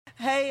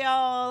Hey,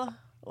 y'all.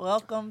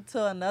 Welcome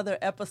to another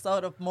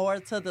episode of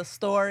More to the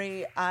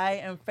Story. I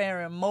am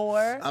Farron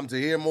Moore. I'm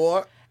Tahir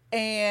Moore.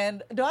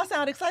 And do I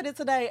sound excited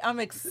today?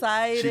 I'm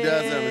excited. She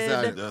does sound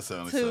excited. She does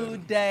sound excited.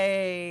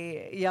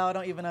 Today. Y'all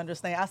don't even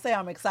understand. I say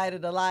I'm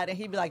excited a lot, and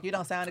he'd be like, you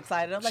don't sound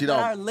excited. I'm like, She "No,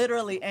 don't." I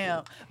literally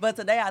am. But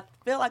today I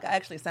feel like I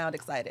actually sound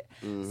excited.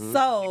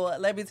 So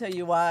let me tell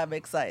you why I'm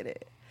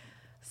excited.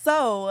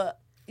 So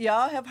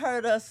y'all have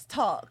heard us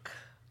talk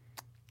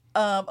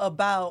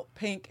about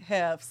Pink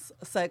Hef's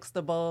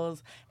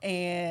Sextables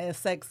and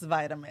sex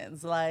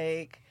vitamins.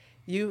 Like,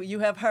 you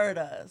have heard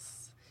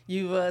us.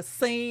 You've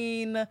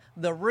seen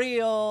the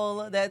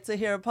reel that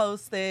Tahir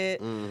posted.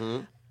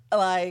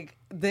 Like,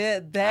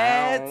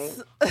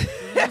 that's...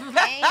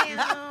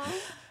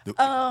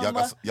 Y'all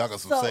got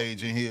some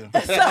sage in here?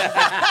 We're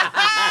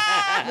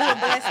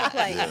blessed with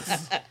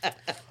place.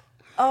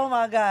 Oh,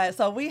 my God.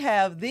 So we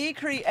have the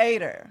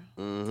creator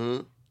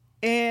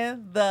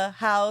in the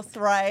house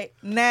right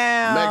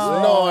now. Make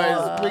some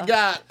noise. We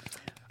got,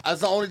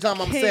 that's the only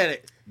time I'm saying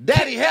it.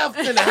 Daddy Hef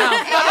in the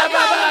house.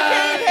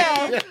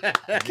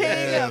 King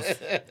Hef.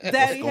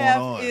 Daddy going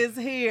Hef on? is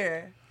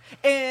here.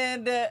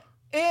 And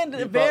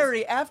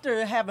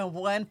after having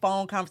one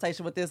phone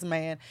conversation with this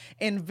man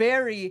in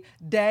very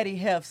Daddy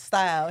Hef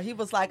style, he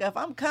was like, if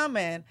I'm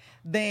coming,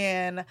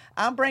 then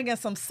I'm bringing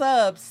some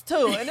subs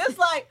too. And it's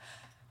like,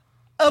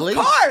 of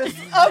course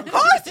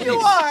you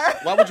are.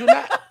 Why would you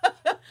not?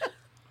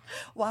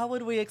 Why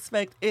would we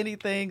expect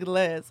anything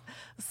less?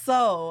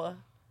 So,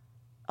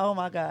 oh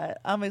my God,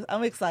 I'm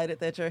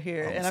excited that you're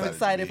here, and I'm excited to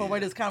excited be for where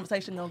here. this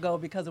conversation gonna go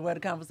because of where the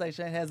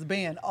conversation has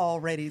been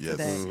already Yes.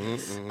 today.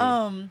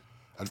 I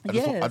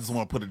Yes. just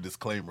want to put a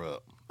disclaimer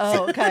up.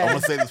 Oh, okay. I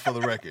want to say this for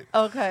the record.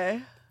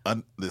 Okay.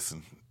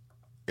 Listen,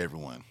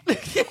 everyone.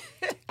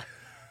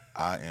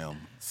 I am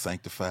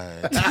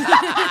sanctified and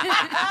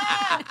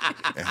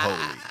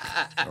holy,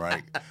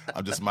 right?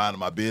 I'm just minding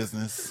my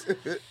business,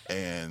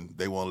 and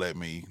they won't let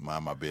me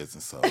mind my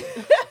business. So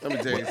Let me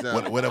tell you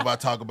something. whatever I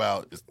talk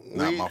about is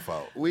not my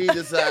fault. We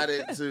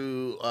decided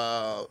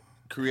to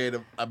create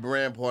a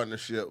brand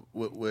partnership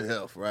with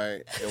Hef,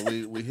 right?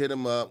 And we hit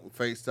him up,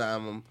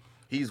 FaceTime him.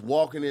 He's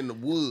walking in the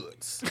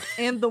woods.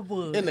 In the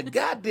woods. In the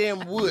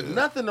goddamn woods.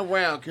 Nothing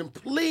around.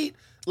 Complete,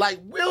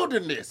 like,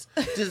 wilderness.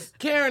 Just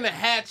carrying a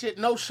hatchet,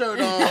 no shirt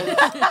on.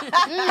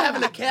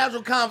 Having a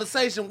casual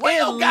conversation. Where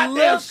your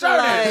goddamn shirt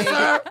at,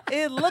 sir?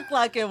 It looked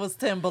like it was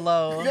 10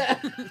 below.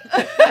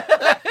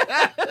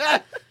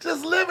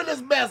 Just living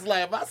his best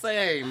life. I say,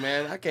 hey,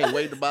 man, I can't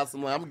wait to buy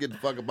some land. I'm going to get the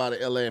fuck up out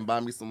of L.A. and buy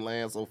me some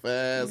land so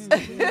fast.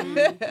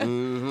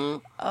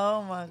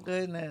 Oh my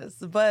goodness.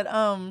 But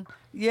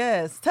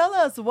yes, tell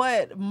us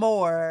what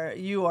more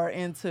you are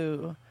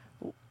into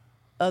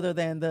other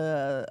than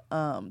the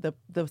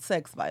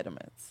sex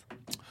vitamins.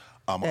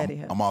 Daddy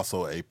Hef. I'm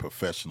also a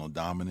professional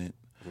dominant.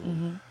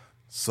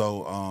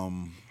 So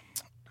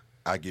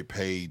I get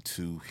paid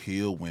to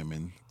heal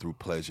women through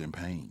pleasure and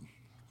pain.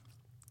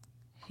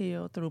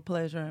 Heal through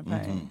pleasure and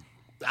pain.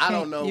 I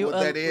don't know You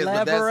what that is,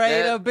 but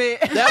elaborate a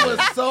bit. that was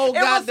so It was so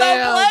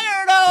goddamn.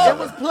 player though. It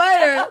was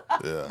player,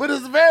 Yeah. but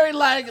it's very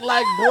like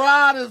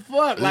broad as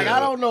fuck. Like Yeah. I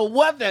don't know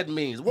what that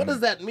means. What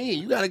does that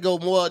mean? You got to go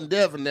more in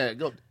depth in that.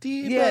 Go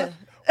deeper. Yeah.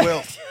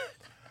 Well,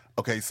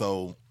 okay,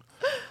 so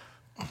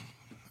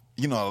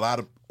a lot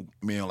of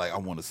men like I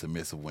want a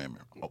submissive woman,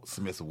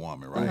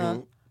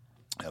 right?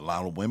 A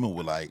lot of women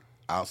were like,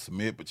 "I'll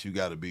submit, but you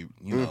got to be,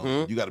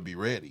 you got to be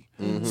ready."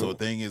 So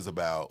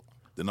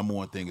the number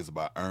one thing is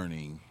about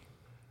earning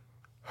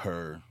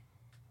her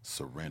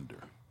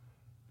surrender.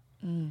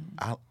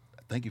 I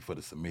thank you for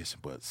the submission,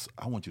 but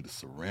I want you to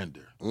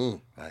surrender.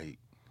 Like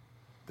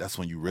that's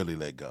when you really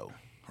let go,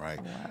 right?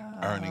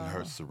 Earning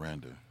her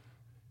surrender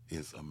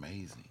is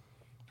amazing,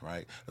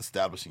 right?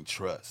 Establishing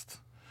trust,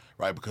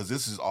 right? Because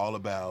this is all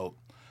about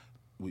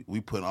we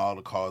putting all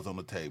the cards on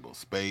the table,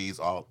 spades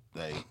all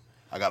day.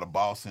 I got a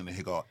boss in there.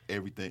 He got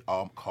everything,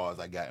 all cards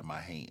I got in my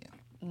hand.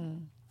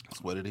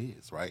 That's what it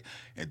is, right?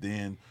 And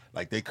then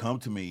like they come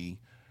to me,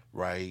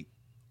 right?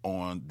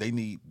 They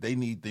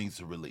need things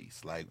to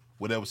release, like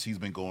whatever she's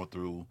been going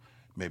through,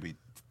 maybe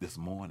this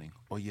morning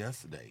or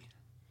yesterday.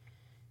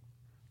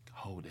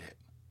 Hold that.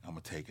 I'm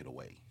gonna take it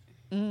away.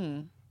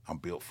 I'm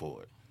built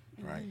for it,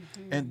 right?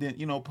 And then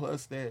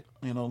plus that,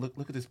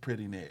 look at this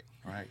pretty neck,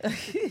 right?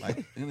 Like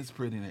look at this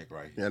pretty neck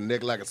right here. Yeah,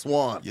 neck like a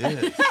swan.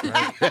 Yes,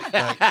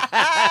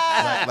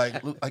 right?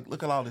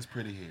 Look at all this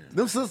pretty hair.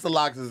 Them sister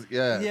locks is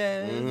Yeah.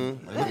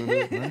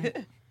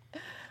 Right?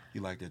 You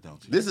like that,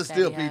 don't you? This is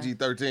still Yeah.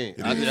 PG-13.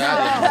 It I is. put that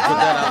out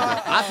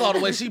there. I saw the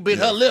way she bit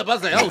her lip. I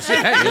said, oh shit,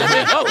 hey,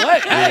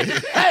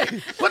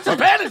 put your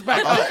panties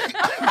back on. What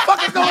the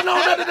fuck is going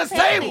on under this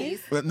table?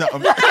 But no,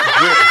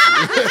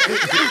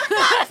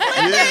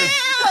 yes.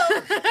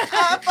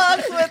 I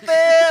fucks with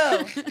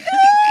them.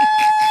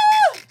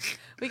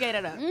 We gave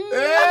it up.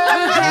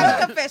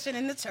 Have a confession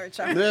in the church.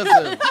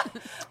 Listen,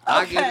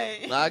 I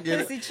Okay. get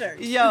it. Sissy church.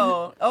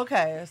 Yo,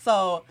 okay.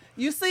 So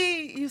you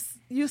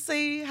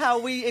see how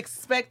we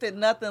expected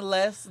nothing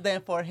less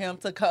than for him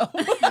to come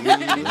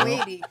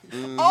Lady.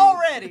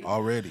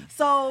 already.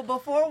 So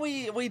before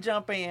we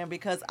jump in,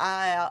 because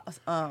I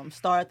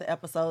start the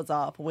episodes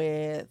off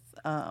with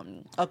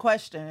a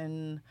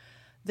question.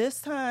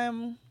 This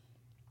time,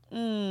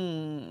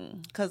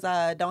 because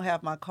I don't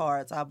have my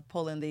cards, I'm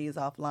pulling these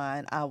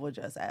offline. I will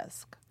just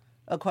ask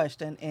a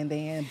question and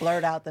then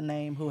blurt out the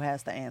name who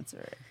has to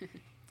answer it.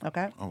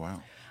 Okay? Oh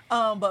wow.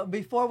 But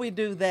before we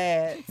do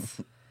that,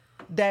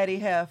 Daddy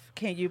Hef,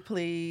 can you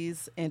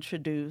please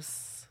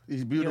introduce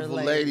These beautiful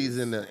your ladies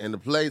in the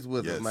place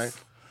with Yes. us, man.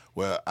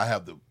 Well, I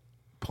have the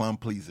plum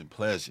pleasing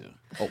pleasure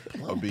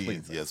Plum of being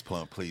pleasing. yes,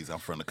 plum please. I'm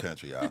from the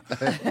country,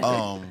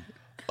 y'all.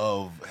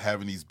 Of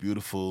having these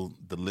beautiful,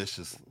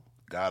 delicious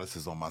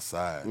goddesses on my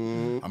side.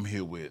 I'm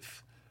here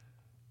with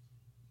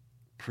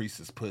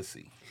Priestess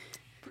Pussy.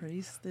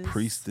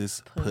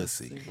 Priestess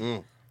Pussy.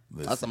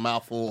 Listen, That's a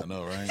mouthful. I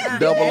know, right?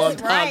 Double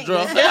That's right.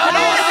 entendre.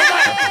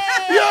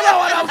 You know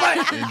what I'm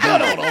saying? You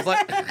know what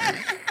I'm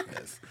saying?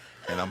 Yes.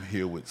 And I'm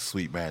here with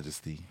Sweet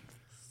Majesty.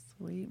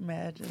 Sweet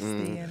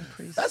Majesty and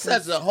Priestess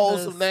That's such a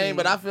wholesome Pussy. name,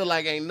 but I feel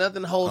like ain't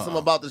nothing wholesome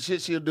about the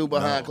shit she'll do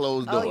behind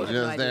closed Oh, doors. you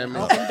You have no understand me?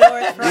 idea. Open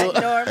doors, front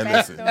door, And back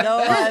listen. door. No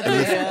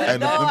idea. And,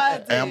 no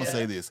idea. and I'm gonna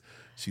say this: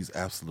 she's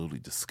absolutely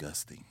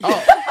disgusting.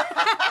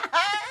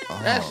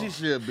 As she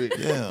should be.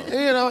 Yeah.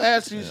 You know,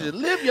 as she should.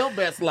 Live your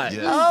best life.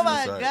 Yes, Oh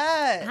my that's right.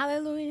 God.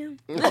 Hallelujah.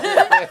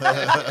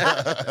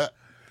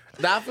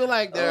 Now, I feel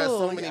like there are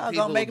so Oh, many y'all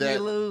people gonna make me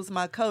that... lose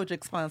my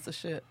Kojic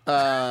sponsorship. Oh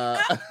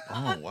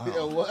Yeah,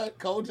 wow. what?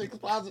 Kojic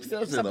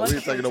sponsorship? Some No, we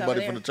ain't taking no over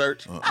money from there. the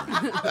church.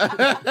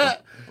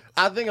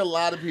 I think a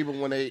lot of people,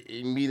 when they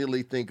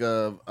immediately think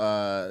of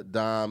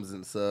doms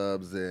and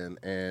subs and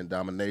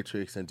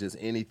dominatrix and just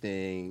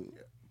anything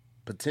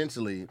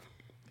potentially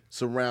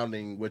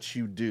surrounding what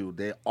you do,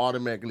 they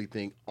automatically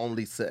think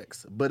only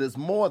sex. But it's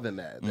more than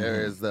that.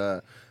 There is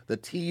the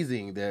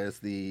teasing. There's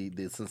the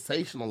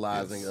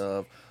sensationalizing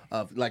of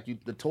like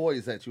the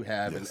toys that you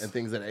have and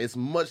things that it's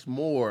much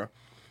more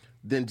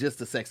than just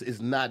the sex.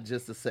 It's not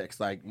just the sex.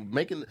 Like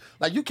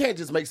you can't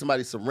just make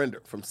somebody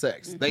surrender from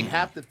sex. They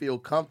have to feel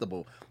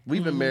comfortable.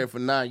 We've been married for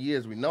 9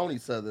 years. We've known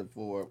each other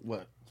for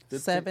what?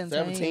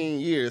 17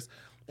 years.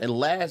 And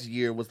last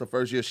year was the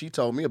first year she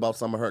told me about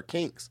some of her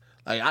kinks.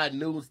 Like I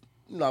knew,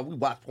 we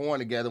watch porn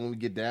together when we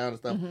get down and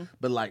stuff.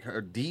 But like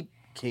her deep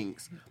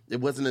kinks, it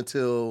wasn't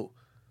until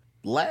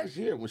last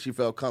year when she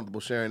felt comfortable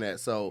sharing that.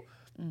 So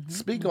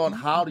speak on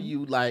how do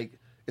you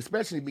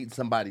especially meeting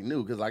somebody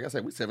new, because like I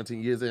said, we're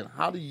 17 years in.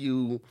 How do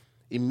you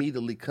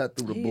immediately cut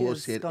through the He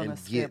bullshit is gonna and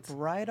skip get?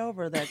 right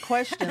over that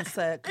question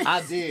set.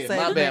 I did.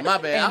 segment, My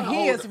bad. And I he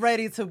hold is it.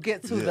 ready to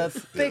get to the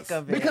thick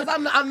of it. Because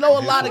I know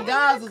a lot of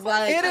guys is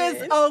like, it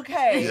is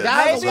okay. Yeah.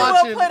 Guys Maybe are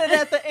we'll watching- put it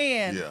at the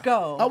end. Yeah.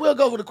 Go. I will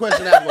go with the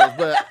question afterwards,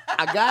 but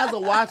guys are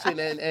watching,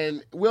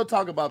 and we'll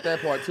talk about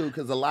that part too,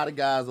 because a lot of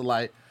guys are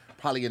like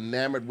probably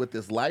enamored with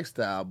this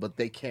lifestyle, but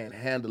they can't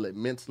handle it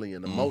mentally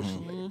and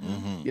emotionally.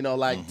 You know,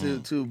 like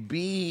to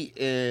be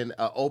in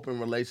an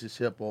open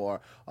relationship or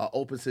an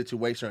open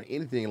situation or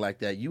anything like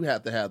that, you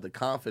have to have the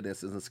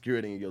confidence and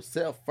security in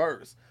yourself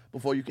first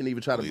before you can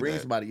even try to Believe bring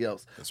that. somebody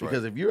else. That's right.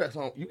 Because if you're at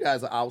home, you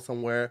guys are out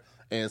somewhere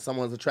and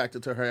someone's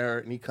attracted to her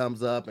and he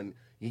comes up and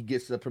he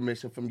gets the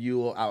permission from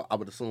you, I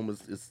would assume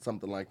it's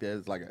something like that.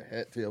 It's like a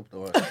hat tip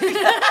or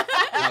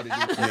how to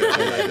do something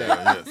like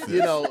that. Yes, You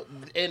know,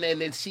 and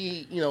then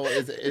she,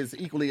 is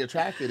equally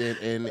attracted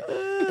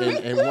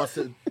and wants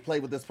to play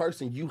with this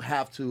person. You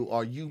have to,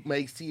 or you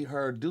may see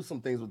her do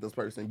some things with this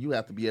person. You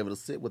have to be able to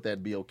sit with that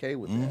and be okay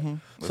with that.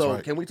 That's So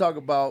right. can we talk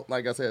about,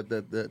 like I said,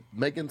 the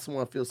making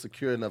someone feel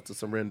secure enough to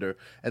surrender,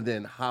 and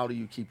then how do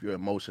you keep your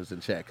emotions in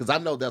check? Because I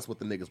know that's what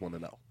the niggas want to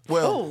know.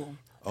 Well,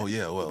 oh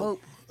yeah, well,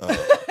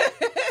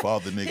 for all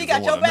the niggas He got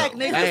that your wanna back,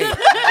 know. nigga.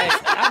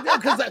 I know,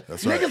 because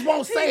That's right. niggas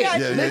won't say got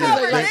it. you Yeah, Niggas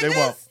yeah, ain't they like,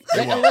 won't. They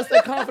won't. unless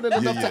they're confident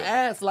enough Yeah. to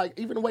ask. Like,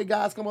 even the way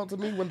guys come up to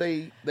me when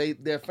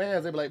they're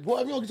fans, they be like, boy,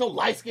 if you don't get your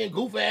light-skinned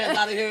goof ass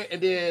out of here,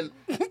 and then,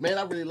 man,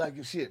 I really like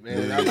your shit,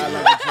 man. Yeah, I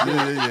like what you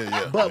do.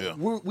 yeah. But yeah.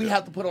 we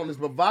have to put on this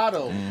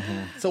bravado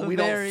so we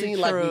don't Very seem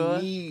like true.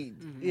 we need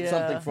Yeah.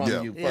 something from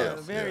Yeah. you Yeah,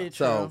 first. very true.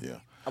 So Yeah.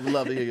 I would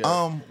love to hear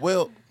you.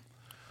 Well,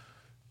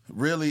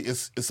 really,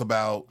 it's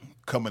about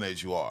coming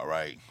as you are,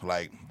 right?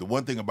 Like the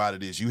one thing about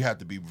it is you have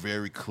to be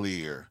very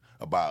clear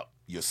about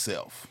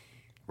yourself,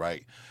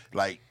 right?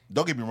 Like,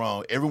 don't get me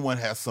wrong, everyone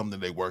has something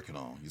they're working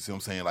on. You see what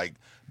I'm saying? Like,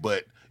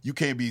 but you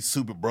can't be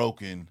super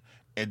broken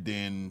and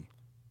then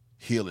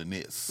healing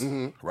this,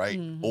 right?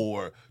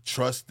 Or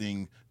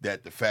trusting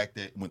that the fact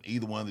that when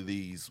either one of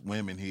these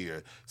women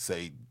here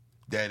say,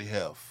 Daddy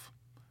Hef,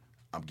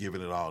 I'm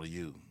giving it all to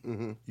you.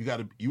 You got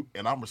to,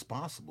 and I'm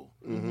responsible.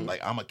 Like,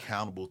 I'm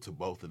accountable to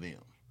both of them.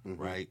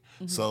 right?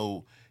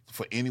 So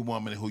for any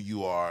woman who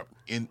you are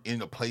in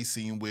a play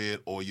scene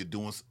with, or you're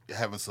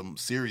having some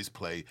serious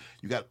play,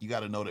 you got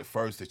to know that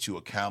first that you're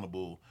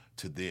accountable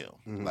to them.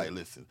 Like,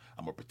 listen,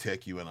 I'm gonna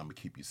protect you and I'm gonna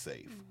keep you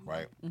safe,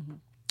 right?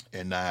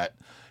 And not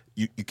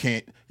you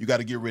can't. You got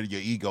to get rid of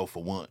your ego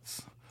for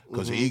once,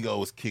 because your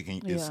ego is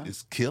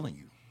is killing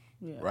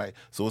you, right?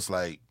 So it's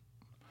like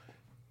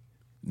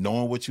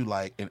knowing what you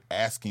like and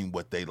asking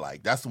what they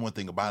like. That's the one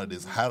thing about it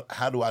is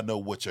how do I know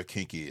what your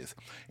kink is?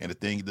 And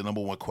the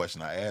number one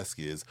question I ask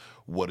is,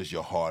 what is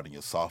your hard and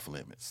your soft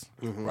limits,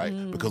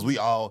 right? Because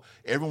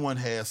everyone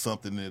has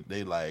something that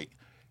they like.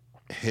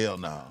 Hell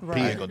no, nah. P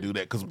ain't gonna do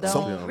that because I'm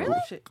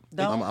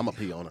gonna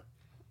pee on her.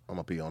 I'm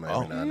gonna pee on her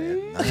every now and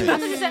then.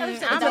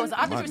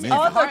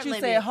 I thought you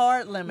said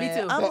hard limit.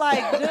 Me too. I'm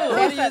like, dude, what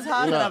are you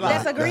talking about?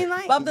 That's a green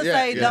light. But I'm just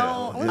saying,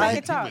 don't. We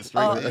like to talk. Poop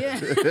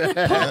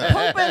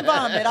and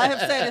vomit. I have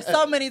said it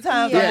so many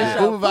times on the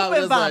show. Poop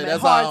and vomit.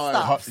 That's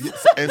hard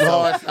stops.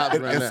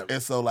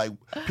 And so, like,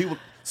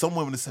 some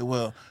women say,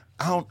 well,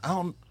 I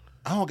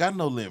don't got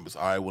no limits.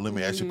 All right, well, let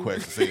me ask you a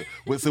question.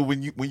 So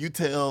when you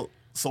tell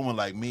someone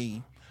like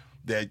me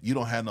that you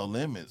don't have no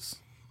limits,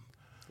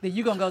 then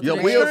you gonna go to your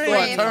the wheels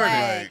extreme. start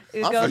turning.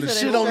 It I'm goes finna to the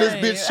shit on this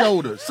extreme. bitch's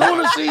shoulder.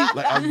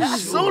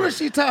 Soon as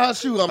she tie her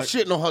shoe, I'm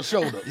shitting on her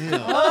shoulder. yeah. You know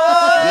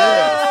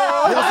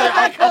what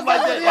I'm saying? I'm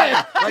like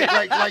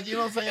that. Like you know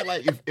what I'm saying?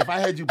 Like if I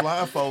had you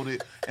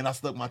blindfolded and I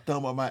stuck my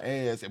thumb on my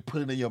ass and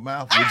put it in your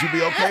mouth, would you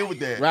be okay with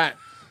that? Right.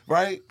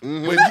 Right?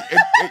 And you know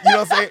what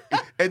I'm saying?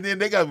 And then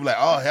they gotta be like,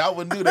 oh, hell, I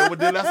wouldn't do that. But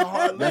then that's a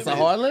hard limit. That's a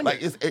hard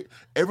limit. Like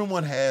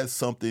everyone has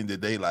something that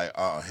they like,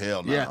 oh,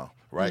 hell no. Yeah.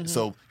 Right?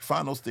 So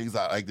find those things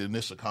out, like the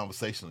initial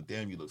conversation, like,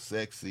 damn, you look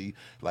sexy.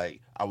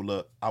 Like I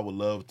would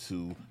love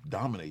to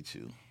dominate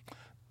you.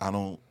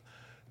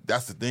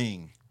 That's the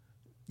thing.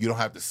 You don't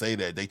have to say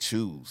that. They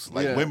choose.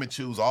 Like women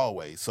choose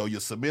always. So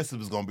your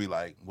submissive is gonna be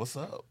like, what's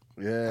up?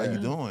 Yeah. How you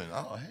doing?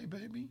 Oh, hey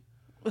baby.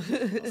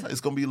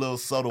 It's gonna be a little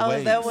subtle Oh, ways.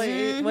 is that what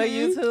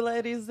you two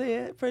ladies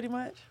did, pretty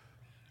much?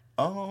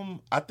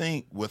 I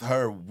think with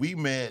her, we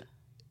met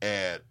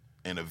at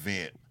an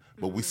event,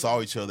 but we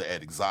saw each other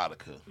at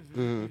Exotica,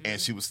 and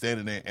she was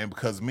standing there. And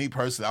because me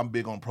personally, I'm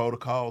big on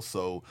protocol,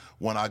 so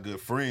one of our good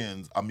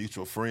friends, our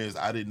mutual friends,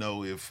 I didn't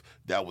know if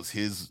that was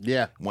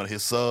one of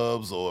his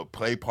subs or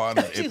play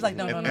partners. She's like,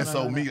 no. And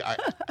so I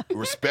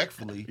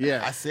respectfully,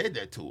 I said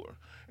that to her,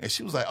 and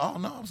she was like, oh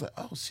no. I was like,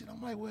 oh shit.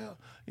 I'm like, well,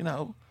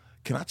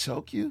 can I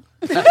choke you?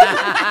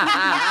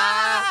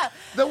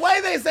 The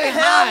way they say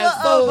hi is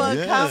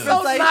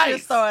conversation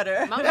nice.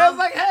 starter. I was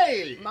like,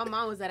 hey. My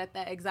mom was at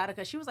that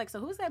Exotica. She was like, so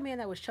who's that man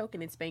that was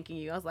choking and spanking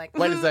you? I was like,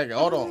 Wait a second.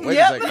 Hold on. Wait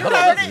Yep, a second. you Hold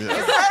heard on. it.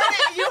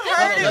 You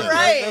heard it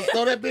right. Let's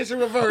throw that bitch in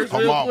reverse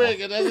real Mama. quick,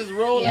 and then just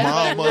roll it.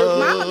 Mama.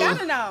 Mama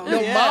gotta know.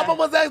 Your mama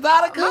was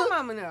Exotica? my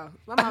mama know.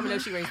 My mama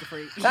knows she raised a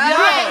freak.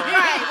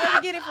 Right. Where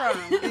you get it from?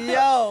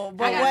 Yo,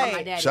 but I got it from my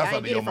wait. daddy. Shouts I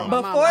out didn't to get your it from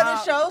mama. my Before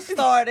mama. the show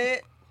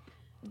started,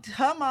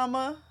 her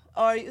mama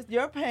or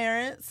your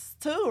parents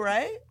too,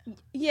 right?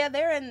 Yeah,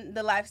 they're in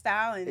the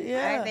lifestyle, and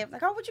Yeah. they're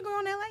like, "Oh, what you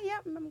going to LA?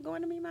 Yep, I'm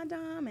going to meet my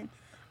dom." And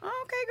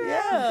okay, girl,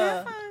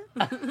 Yeah.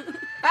 have fun.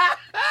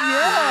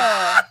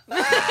 Yeah.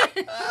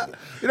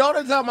 You know, the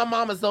only time my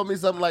mama told me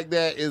something like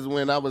that is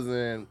when I was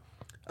in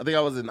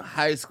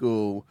high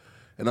school,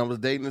 and I was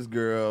dating this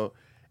girl,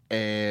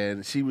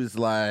 and she was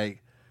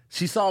like,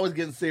 she saw us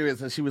getting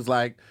serious, and she was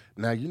like,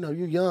 now,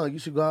 you're young. You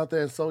should go out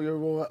there and sow your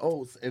raw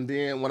oats. And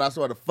then when I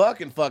started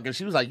fucking,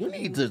 she was like, you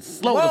need to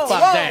slow the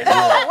fuck down.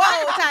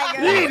 Whoa,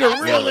 Tiger. You need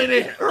to reel it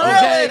in.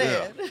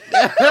 Okay?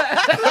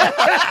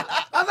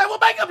 I was like, well,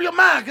 make up your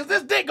mind, because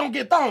this dick gonna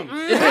get thrown.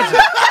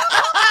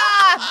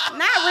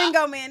 Not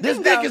Ringo, man. This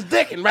Dingo. dick is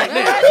dicking right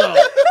now. So,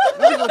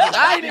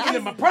 I ain't even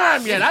in my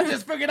prime yet. I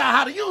just figured out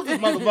how to use this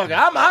motherfucker.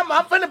 I'm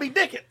finna be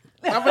dicking.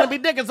 I'm finna be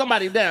dicking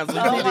somebody down. So you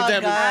Oh need to my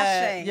tell me.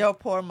 God. Your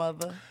poor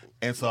mother.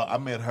 And so I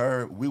met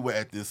her. We were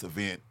at this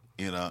event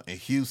in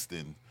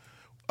Houston.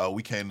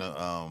 We came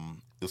to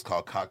it was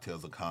called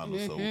Cocktails of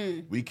Condoms. So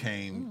we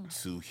came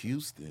to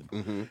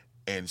Houston,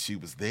 and she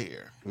was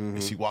there.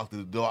 And she walked through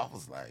the door. I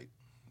was like,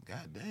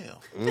 God damn,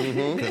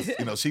 because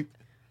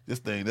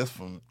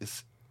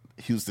it's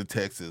Houston,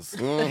 Texas,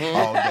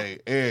 all day,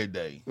 every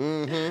day.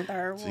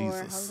 Third Ward,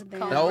 Jesus. hold it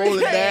down. Hold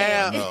it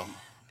down. No.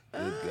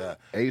 Good God.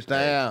 H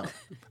down.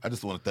 I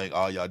just want to thank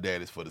all y'all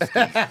daddies for the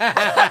skis.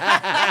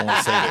 I want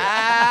to say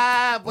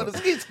that. For the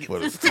ski. For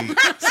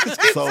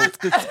the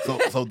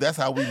skis. So that's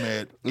how we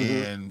met.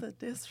 The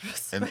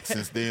disrespect. And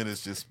since then,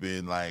 it's just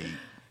been like,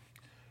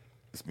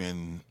 it's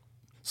been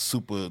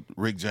super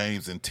Rick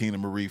James and Tina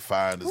Marie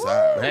Fire and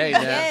Desire. Hey,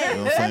 now. Yes, You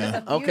know what I'm that is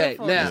saying? a Okay,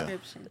 beautiful now.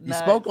 description. You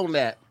spoke on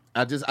that.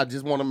 I just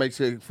want to make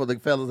sure for the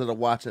fellas that are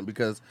watching,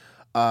 because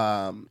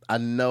I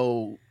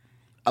know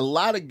a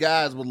lot of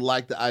guys would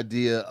like the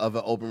idea of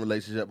an open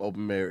relationship,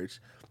 open marriage.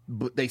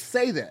 But they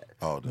say that.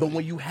 Oh, no. But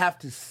when you have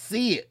to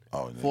see it,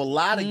 for a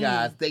lot of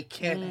guys, they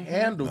can't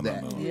handle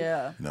that. No.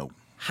 Yeah. No.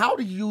 How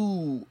did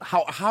you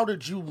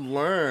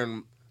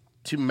learn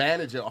to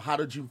manage it, or how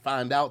did you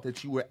find out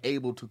that you were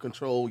able to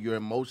control your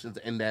emotions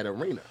in that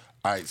arena?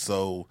 All right,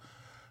 so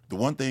the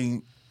one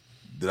thing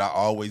that I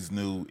always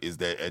knew is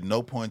that at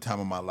no point in time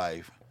in my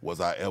life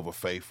was I ever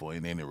faithful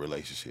in any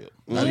relationship.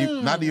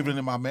 Not even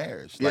in my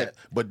marriage. Yeah.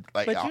 But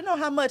you know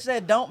how much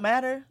that don't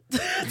matter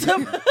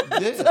to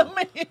yeah,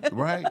 me.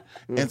 right?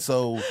 And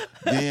so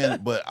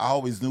then, but I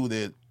always knew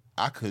that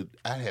I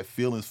had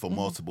feelings for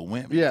multiple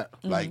women. Yeah.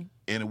 Like,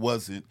 and it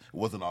wasn't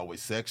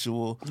always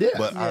sexual.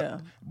 Yeah.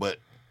 But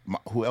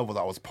whoever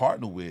I was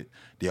partnered with,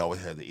 they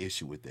always had the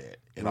issue with that,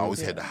 and I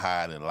always had to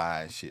hide and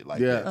lie and shit like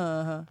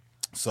that.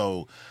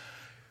 So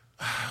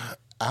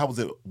I was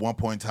at one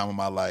point in time in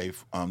my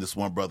life. This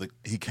one brother,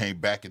 he came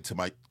back into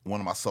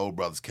one of my soul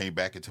brothers came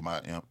back into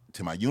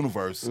my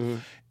universe,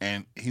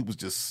 and he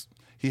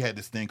had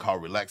this thing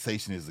called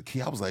relaxation as a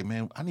key. I was like,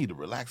 man, I need to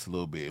relax a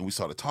little bit. And we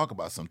started talking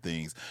about some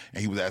things,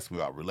 and he was asking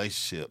me about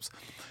relationships.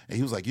 And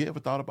he was like, you ever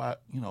thought about,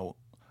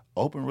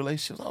 open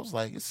relationships? I was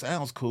like, it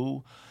sounds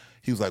cool.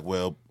 He was like,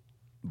 well,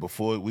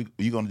 before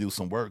you're going to do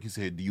some work, he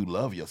said, do you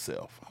love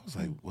yourself? I was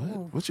like,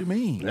 what? What you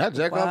mean? I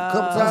jack off a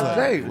couple times a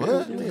day.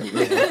 What?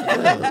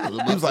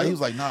 He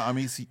was like, nah, I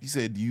mean, he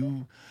said,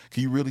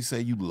 can you really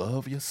say you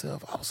love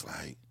yourself? I was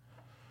like,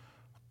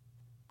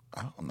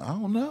 I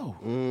don't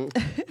know.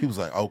 He was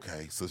like,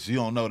 okay, so she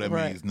don't know, that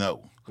means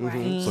no.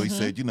 Right. So he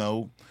said, he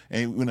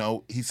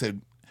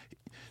said,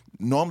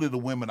 normally the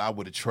women I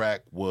would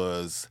attract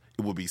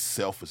it would be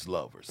selfish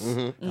lovers.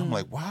 And I'm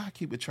like, why I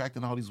keep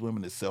attracting all these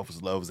women that's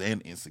selfish lovers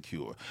and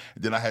insecure?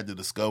 And then I had to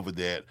discover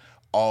that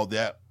all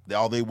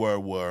they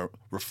were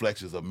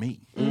reflections of me.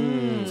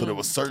 So there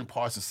were certain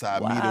parts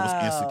inside me that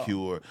was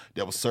insecure.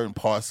 There were certain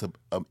parts of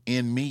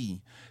in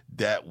me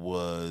that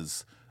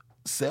was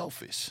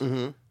selfish.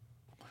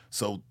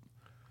 So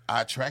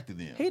I attracted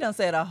them. He done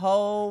said a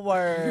whole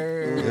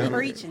word.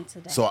 Preaching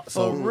today. So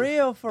For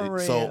real.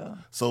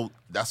 So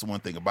that's the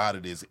one thing about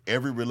it is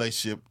every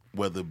relationship,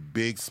 whether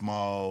big,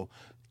 small,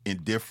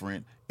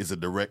 indifferent, is a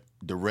direct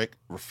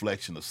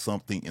reflection of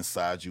something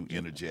inside you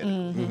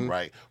energetically,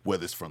 right?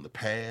 Whether it's from the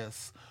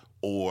past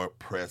or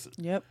present.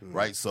 Yep.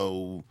 Right?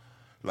 So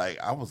like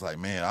I was like,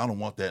 man, I don't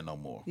want that no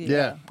more.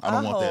 Yeah. I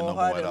don't want that no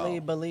more at wholeheartedly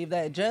all. believe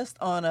that just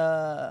on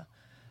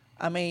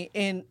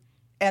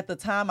at the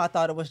time, I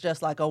thought it was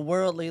just like a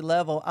worldly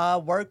level. I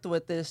worked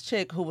with this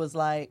chick who was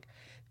like,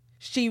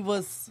 she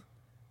was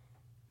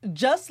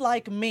just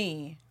like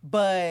me,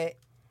 but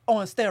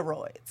on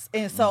steroids.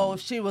 And so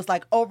she was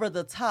like over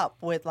the top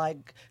with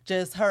like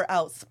just her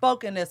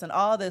outspokenness and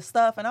all this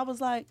stuff. And I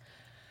was like,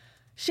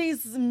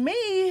 she's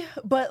me,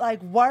 but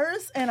like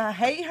worse, and I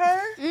hate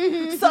her.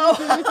 So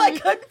I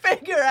couldn't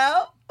figure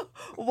out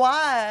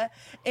why.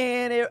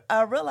 And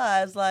I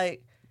realized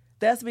like,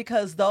 that's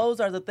because those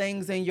are the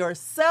things in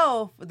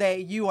yourself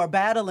that you are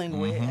battling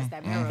with. That's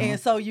that mirror. And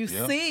so you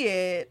see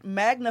it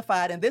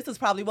magnified, and this is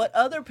probably what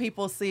other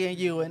people see in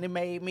you, and it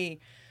made me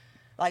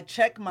like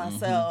check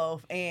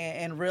myself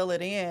and reel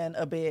it in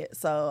a bit.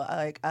 So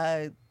like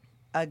I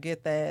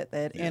get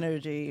that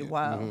energy.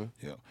 Wow.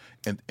 Yeah.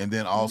 And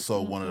then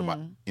also one of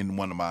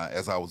my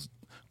as I was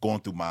going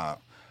through my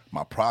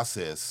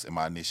process and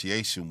my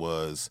initiation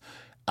was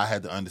I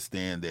had to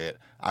understand that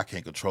I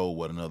can't control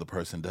what another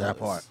person does. That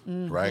part.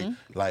 Right?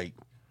 Like,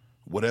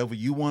 whatever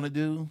you want to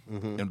do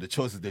and the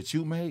choices that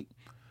you make,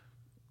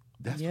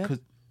 that's because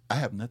I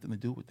have nothing to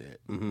do with that.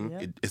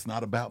 It's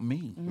not about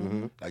me.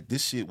 Like,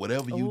 this shit,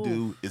 whatever you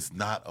do, is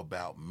not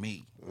about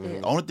me.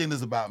 The only thing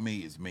that's about me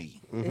is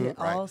me. It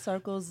all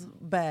circles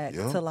back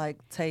to like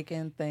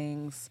taking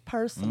things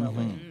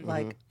personally.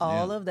 Like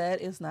all of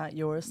that is not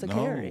yours to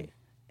carry.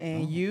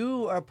 And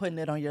you are putting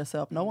it on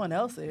yourself. No one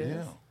else is.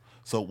 Yeah.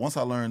 So once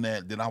I learned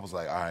that, then I was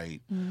like, all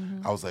right.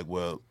 I was like,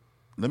 well,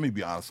 let me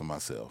be honest with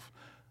myself.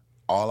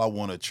 All I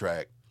want to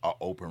attract are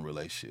open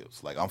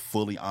relationships. Like, I'm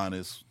fully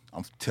honest.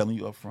 I'm telling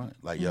you up front.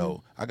 Like,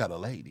 yo, I got a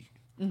lady.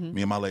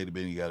 Me and my lady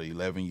been together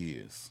 11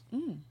 years.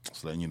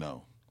 Just letting you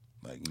know.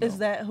 Like, Is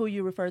that who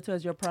you refer to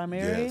as your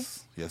primary?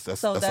 Yes.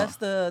 That's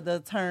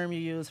the term you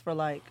use for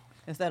like,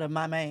 instead of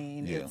my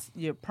main, it's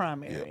your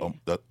primary.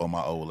 Yeah, or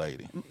my old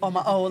lady. Or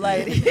my old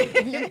lady.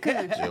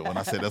 Yeah, when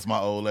I say that's my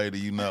old lady,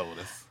 you know.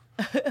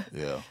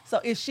 Yeah. So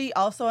is she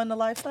also in the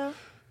lifestyle?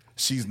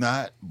 She's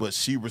not, but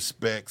she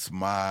respects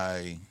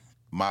my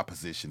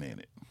position in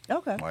it.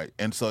 Okay. Right.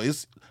 And so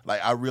it's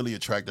like I really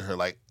attracted her.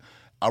 Like,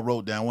 I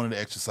wrote down one of the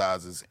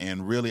exercises,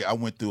 and really I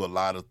went through a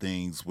lot of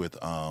things with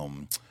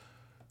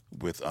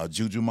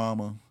Juju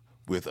Mama,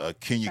 with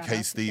Kenya Shout K. out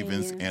to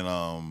Stevens,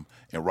 Kenya.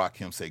 and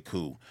Rakim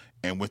Sekou,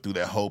 and went through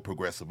that whole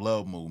progressive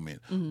love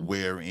movement,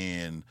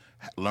 wherein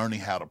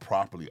learning how to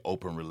properly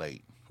open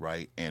relate,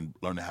 right, and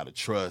learning how to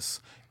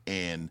trust,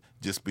 and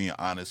just being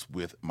honest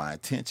with my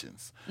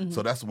intentions.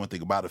 So that's the one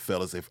thing about it,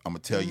 fellas. If I'm gonna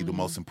tell you, the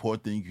most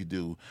important thing you can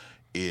do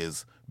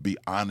is be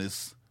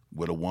honest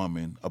with a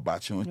woman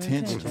about your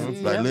intentions.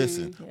 Like,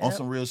 listen, on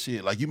some real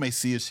shit. Like, you may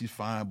see her, she's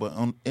fine, but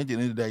at the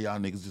end of the day, y'all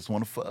niggas just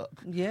want to fuck.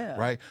 Yeah.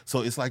 Right?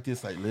 So it's like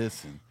this, like,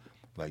 listen,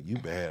 like, you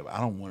bad. I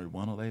don't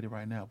want a lady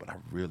right now, but I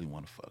really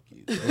want to fuck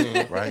you.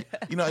 Right?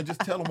 You know, and just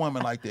tell a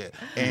woman like that.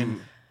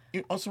 And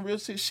on some real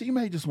shit, she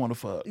may just want to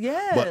fuck.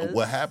 Yes. But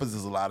what happens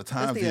is a lot of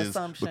times the is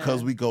assumption.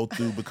 because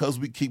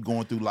we keep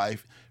going through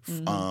life,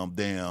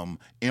 damn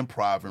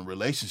improv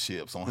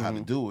relationships on how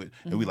to do it,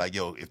 and we like,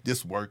 yo, if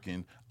this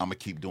working, I'm gonna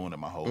keep doing it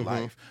my whole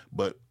life.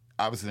 But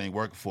obviously, it ain't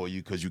working for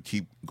you because you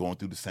keep going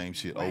through the same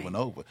shit over and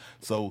over.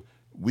 So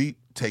we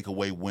take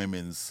away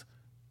women's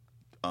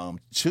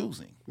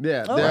choosing.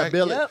 Yeah, Oh, their right.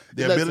 ability, Yep.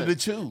 Their ability to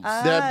choose.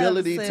 their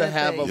ability to said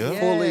have a that.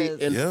 fully Yes.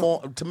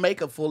 informed, to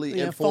make a fully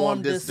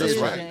informed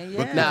decision. That's right.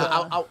 Yeah.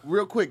 Now, I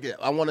real quick,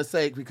 I want to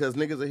say, because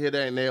niggas are here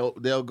there and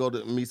they'll go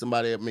to meet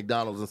somebody at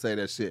McDonald's and say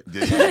that shit.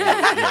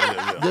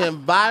 Yeah. The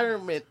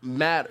environment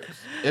matters.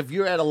 If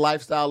you're at a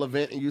lifestyle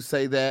event and you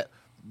say that,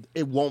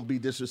 it won't be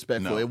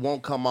disrespectful. No. It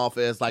won't come off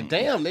as like,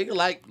 damn, nigga,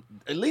 like,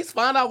 at least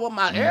find out what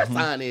my air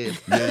sign is.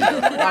 Yeah.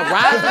 My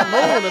rising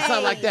moon or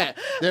something like that.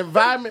 The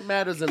environment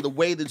matters, and the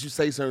way that you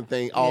say certain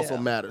things also Yeah.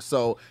 matters.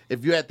 So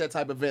if you're at that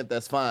type of event,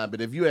 that's fine.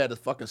 But if you're at a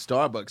fucking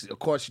Starbucks, of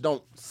course you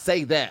don't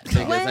say that,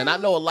 niggas. And I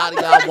know a lot of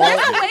y'all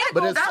won't,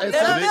 but it's There's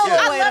Yeah.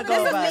 still a way I to love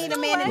go this about is it. me,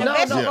 the man in the No,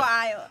 vegetable no.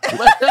 aisle.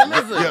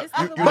 listen. Yeah,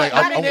 you're like,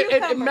 I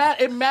mean, I'm-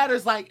 it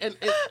matters. Like, and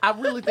I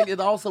really think it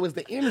also is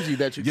the energy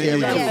that you Yeah, carry.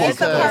 yeah, too, of course,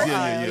 because of course.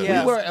 Yeah.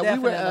 Yes, we were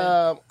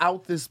definitely.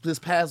 out this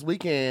past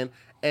weekend,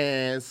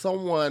 and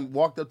someone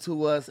walked up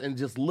to us and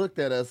just looked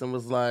at us and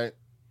was like,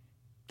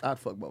 "I'd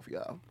fuck both of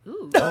y'all."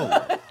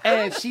 Oh.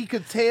 And she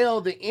could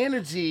tell the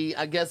energy,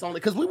 I guess, only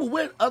because we were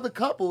with other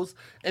couples,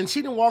 and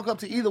she didn't walk up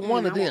to either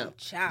one of I them. want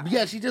child.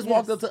 Yeah, she just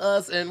walked up to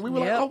us, and we were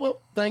Yep. like, "Oh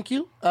well, thank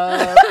you."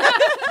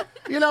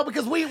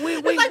 Because we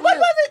Like, what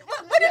was it?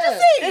 What did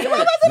you see? What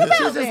was it about?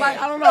 She was just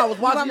like, I don't know. I was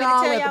watching want me to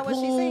y'all tell at y'all the what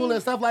she pool seen?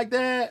 and stuff like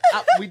that.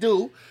 We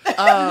do,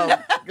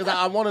 because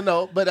I want to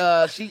know.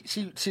 But she,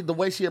 the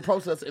way she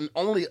approached us, and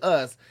only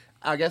us.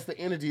 I guess the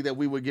energy that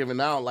we were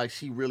giving out, like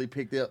she really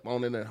picked up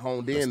on it and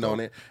honed in on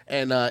it,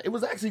 and it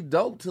was actually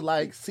dope to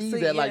like see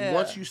that, like yeah.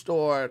 once you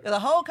start. The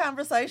whole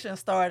conversation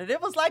started.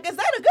 It was like, is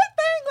that a good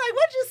thing? Like,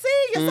 what'd you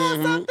see? You saw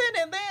something,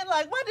 and then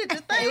like, what did you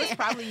think? It was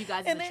probably you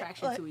guys' And then,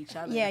 attraction like- to each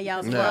other. Yeah,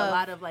 y'all's Because for love. a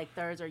lot of like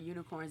thirds or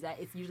unicorns, that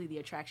it's usually the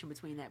attraction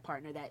between that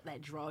partner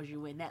that draws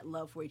you in, that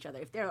love for each other.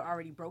 If they're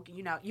already broken,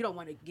 you don't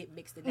want to get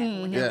mixed in that.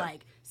 But when they're Yeah.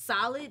 like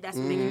solid, that's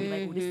when they can be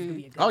like, oh, this is gonna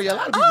be a good Oh yeah, a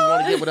lot time. of people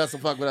want to get with us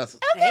and fuck with us.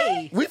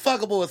 Hey. We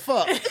fuckable as fuck.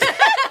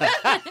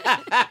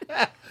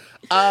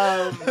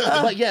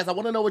 But yes, I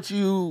want to know what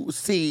you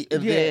see,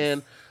 and Yes.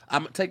 then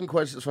I'm taking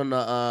questions from the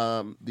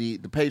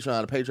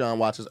Patreon. The Patreon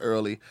watches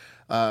early.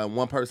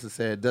 One person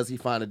said, "Does he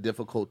find it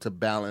difficult to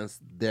balance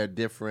their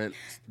different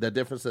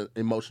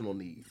emotional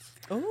needs?"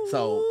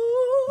 So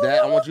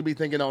that I want you to be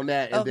thinking on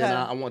that, and then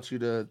Okay. I want you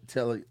to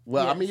tell it.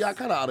 Well, I mean, Yes. y'all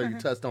kind of already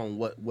touched on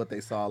what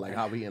they saw, like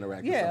how we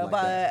interact. and Yeah, stuff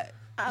like that.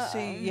 but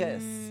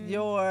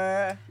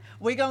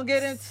we're gonna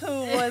get into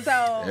what,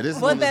 this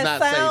what one is that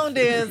not sound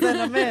safe. is in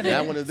a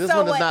minute. This so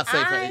one is what not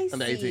safe I on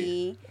the 18th.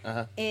 see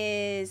Uh-huh.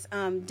 is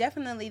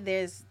definitely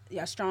there's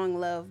a strong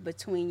love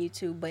between you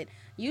two, but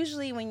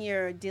usually when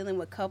you're dealing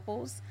with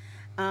couples,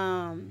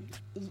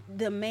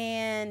 the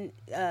man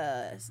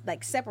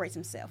like separates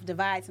himself,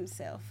 divides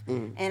himself,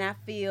 and I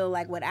feel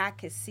like what I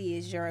could see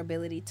is your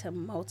ability to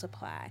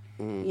multiply.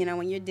 You know,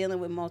 when you're dealing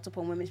with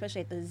multiple women,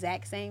 especially at the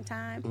exact same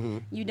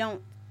time, you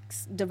don't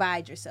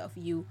divide yourself.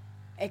 You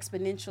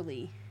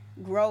exponentially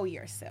grow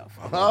yourself.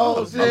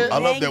 Oh shit! I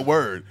love that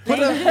word.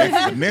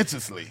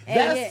 Exponentially.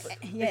 That's-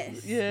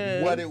 yes.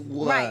 Yeah. What it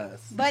was. Right,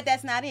 but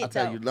that's not it. I'll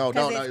tell though. you, no,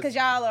 because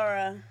y'all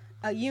are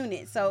a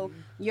unit. So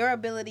your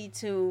ability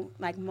to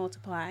like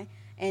multiply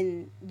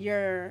and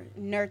your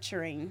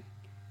nurturing,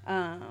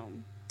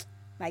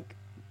 like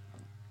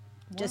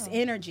just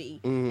energy.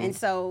 And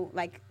so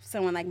like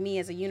someone like me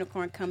as a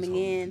unicorn coming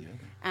in,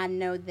 I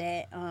know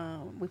that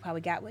we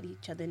probably got what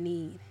each other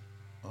need,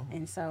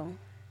 and so.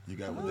 You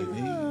got what they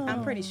need.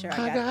 I'm pretty sure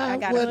I I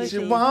got what what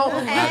you need. want.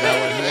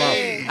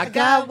 I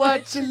got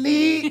what you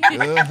need.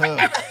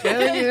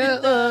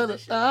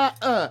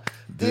 Uh-huh.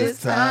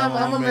 This time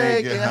I'ma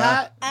make it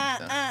hot.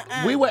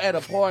 We were at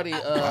a party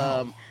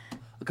a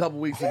couple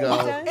weeks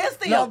ago. It's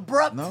the No.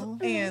 abrupt No.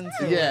 end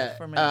to Yeah. it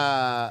for me.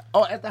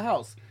 At the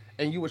house.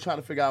 And you were trying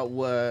to figure out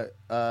what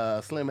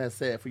Slim had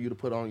said for you to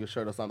put on your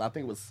shirt or something. I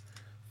think it was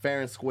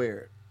fair and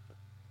squared.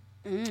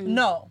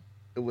 No.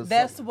 It was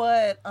That's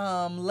something.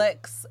 what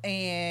Lex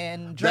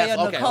and Drea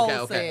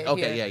Nicole said.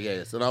 Okay,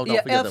 yeah. So don't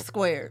forget F them.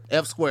 squared.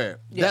 F squared.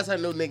 Yeah. That's her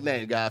new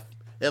nickname, guy.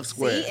 F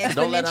squared. See,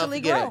 Don't let her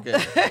exponentially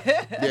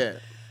forget it.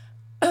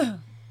 Yeah. Oh,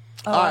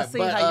 All I right, see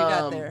but, how you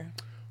got there.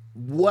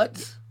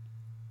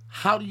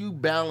 How do you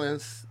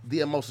balance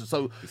the emotions?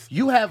 So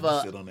you have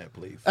a. Sit on that,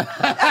 please. Okay,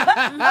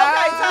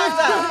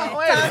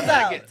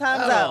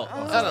 time's out.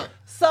 Hold on.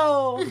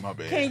 So, My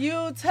bad. can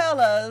you tell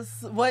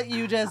us what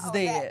you just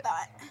did?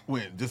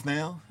 When? Just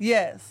now?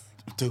 Yes.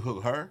 To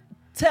who? Her?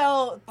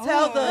 Tell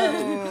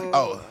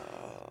Oh.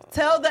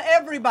 the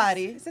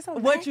everybody this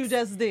on what Max? you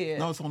just did.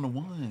 No, it's on the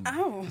one.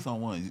 Oh. It's on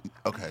one.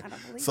 Okay.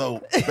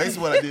 So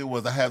basically what I did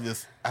was I have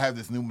this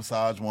new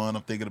massage one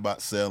I'm thinking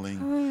about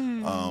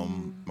selling.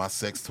 My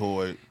sex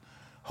toy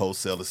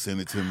wholesaler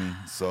sent it to me.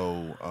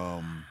 So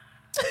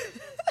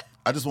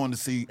I just wanted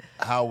to see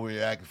how we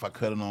react if I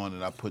cut it on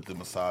and I put the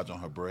massage on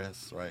her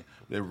breasts, right?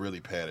 They're really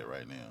padded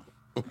right now.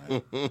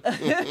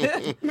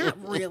 Not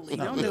really.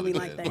 Don't do me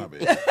like My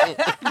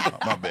that. bad.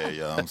 My bad,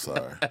 y'all. I'm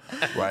sorry.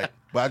 Right?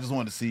 But I just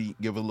wanted to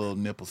give a little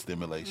nipple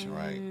stimulation,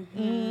 right?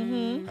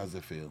 Mm-hmm. How's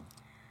it feel?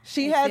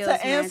 She It had feels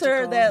to answer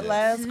magical. that Yeah.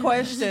 last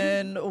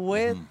question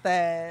with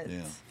that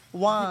Yeah.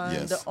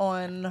 wand Yes.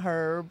 on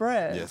her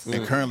breast. Yes.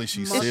 And currently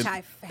she's sitting.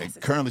 Multifaceted.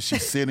 And currently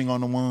she's sitting on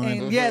the wand.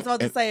 And yes, I was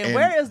just saying, and-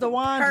 where is the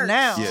wand Perch.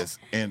 now? Yes,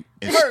 and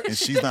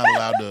she's not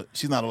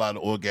allowed to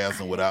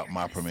orgasm without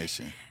my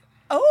permission.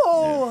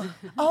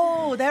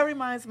 Oh, that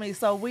reminds me.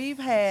 So we've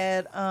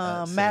had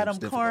Madam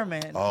difficult.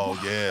 Carmen. Oh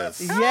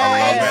yes, Yes. I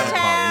love Madam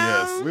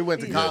Carmen. Yes, We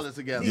went to college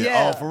together. yeah.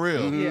 Yeah. Oh, for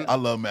real. Yeah. I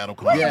love Madam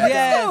Carmen. Yeah.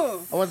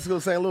 Yes. I went to school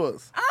in St.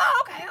 Louis.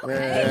 Oh, okay.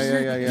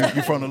 Yeah.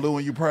 You from the Lou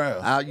and you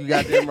proud? You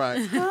got them right.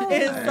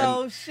 And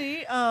so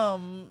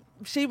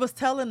she was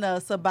telling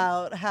us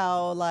about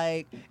how,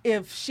 like,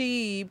 if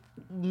she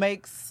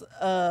makes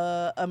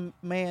a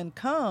man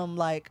come,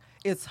 like,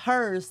 it's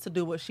hers to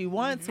do what she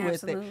wants with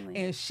it, Absolutely.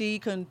 and she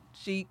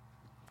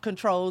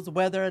controls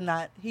whether or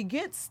not he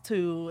gets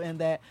to, and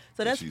that.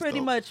 So that's she's pretty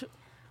dope. much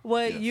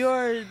what Yes.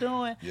 you're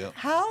doing. Yep.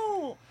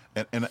 How?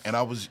 And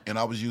I was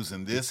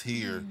using this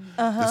here,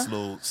 this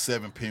little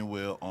 7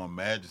 pinwheel on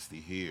Majesty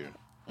here.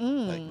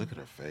 Like, look at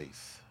her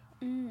face.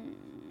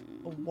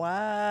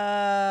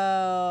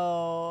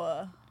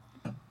 Wow.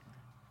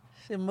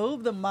 She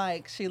moved the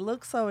mic. She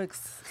looks so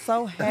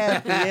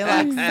happy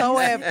and like so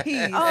at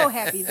peace. Oh,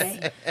 happy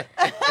day.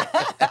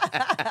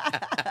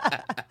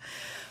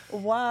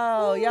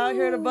 Wow. Y'all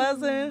hear the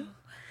buzzing?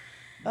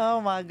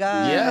 Oh my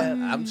God. Yeah,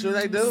 I'm sure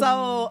they do.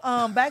 So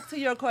back to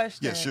your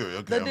question. Yeah, sure.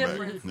 Okay, The I'm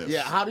difference. back.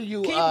 Yeah, how do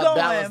you Keep going,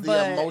 balance the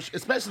but- emotion,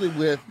 especially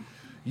with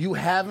you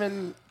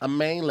having a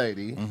main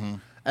lady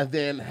and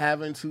then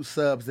having 2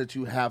 subs that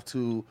you have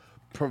to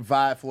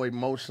provide for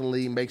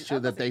emotionally, make sure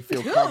that they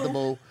feel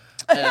comfortable.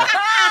 And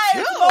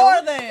It's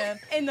more than.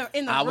 In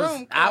the I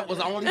room. was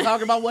only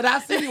talking about what I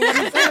see. What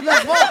I'm saying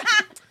that's what.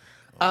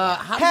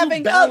 How do Having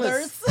you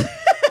balance others.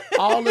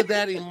 all of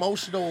that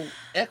emotional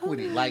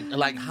equity?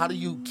 Like how do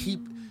you keep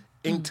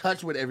in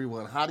touch with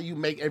everyone? How do you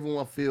make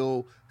everyone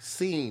feel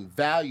seen,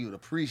 valued,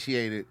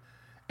 appreciated,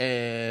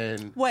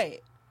 and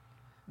Wait.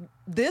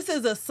 This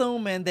is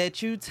assuming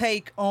that you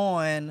take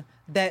on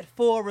that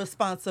full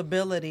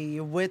responsibility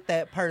with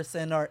that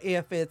person, or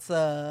if it's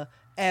a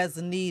as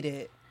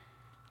needed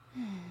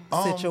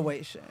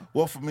situation.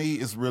 Well, for me,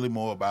 it's really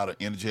more about an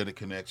energetic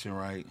connection,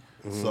 right?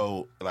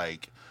 So,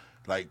 like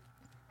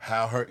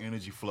how her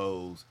energy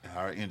flows and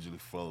how her energy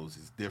flows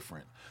is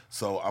different.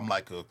 So I'm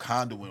like a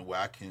conduit where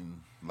I can,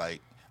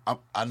 like,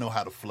 I know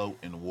how to float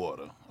in the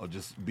water or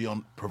just be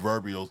on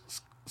proverbial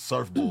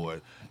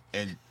surfboard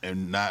and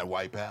not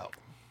wipe out,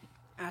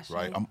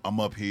 right? I'm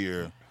up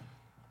here.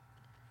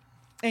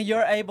 And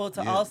you're able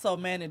to Yeah. also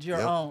manage your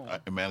Yep, own. I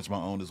can manage my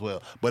own as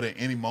well. But at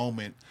any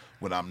moment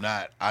when I'm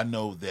not, I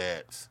know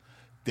that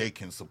they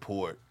can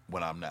support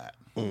when I'm not,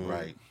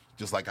 right?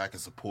 Just like I can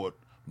support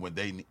when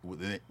they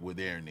with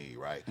their need,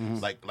 right?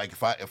 Like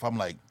if I'm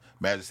like,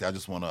 Majesty, I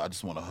just want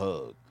a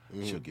hug.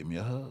 She'll give me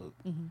a hug.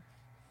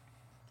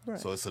 Right.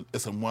 So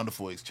it's a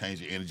wonderful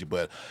exchange of energy.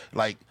 But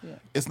like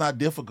it's not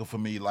difficult for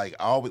me. Like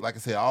I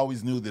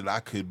always knew that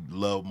I could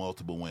love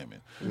multiple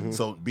women.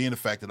 So being the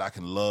fact that I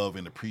can love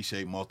and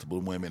appreciate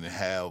multiple women and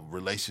have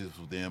relationships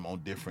with them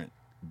on different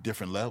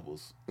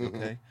levels.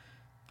 Okay.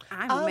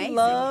 I'm I amazing.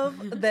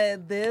 love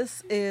that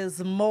this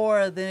is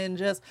more than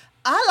just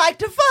I like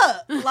to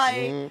fuck.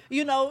 Like,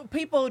 you know,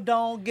 people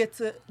don't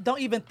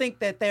even think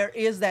that there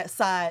is that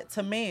side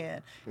to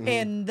men.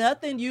 And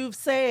nothing you've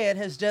said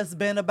has just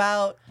been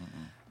about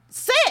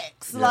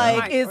sex. Like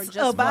Right, or it's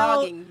just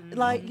about flogging.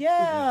 like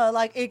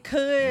like it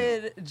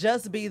could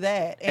just be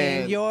that.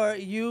 And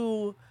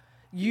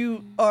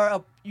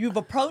you've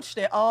approached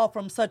it all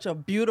from such a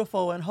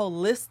beautiful and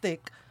holistic.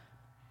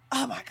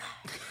 Oh my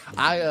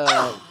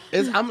God.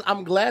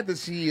 I'm glad that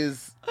she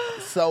is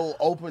so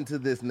open to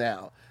this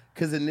now.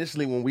 Because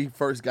initially, when we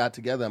first got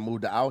together and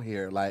moved out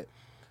here, like,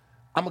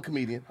 I'm a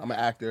comedian, I'm an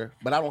actor,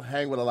 but I don't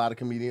hang with a lot of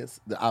comedians.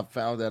 I've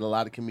found that a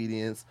lot of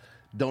comedians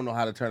don't know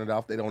how to turn it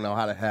off. They don't know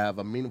how to have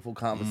a meaningful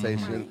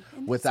conversation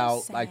And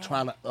without so like sad.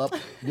 trying to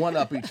one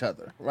up each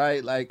other,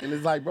 right? Like, and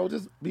it's like, bro,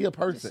 just be a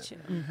person. chill.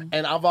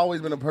 And I've always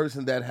been a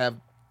person that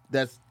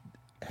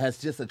has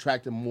just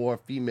attracted more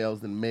females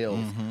than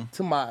males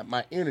to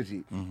my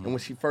energy. And when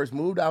she first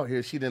moved out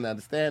here, she didn't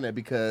understand that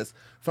because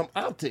from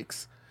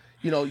optics,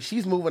 you know,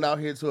 she's moving out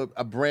here to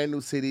a brand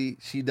new city.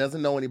 She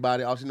doesn't know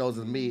anybody. All she knows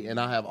is me, and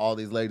I have all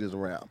these ladies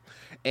around.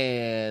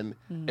 And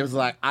it was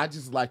like, I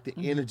just like the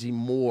energy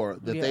more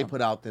that they Yeah.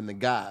 put out than the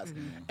guys.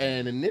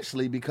 And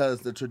initially, because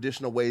the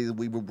traditional ways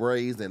we were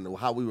raised and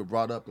how we were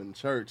brought up in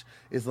church,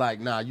 it's like,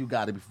 nah, you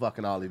got to be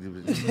fucking all these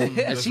people.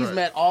 And she's right.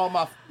 met all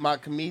my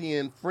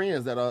comedian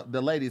friends that are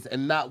the ladies,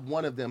 and not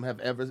one of them have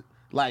ever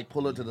like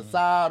pull her to the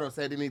side or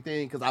said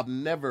anything because I've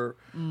never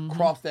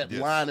crossed that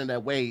line in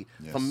that way.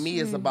 Yes. For me,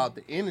 it's about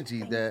the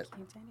energy that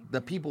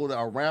the people that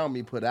are around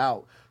me put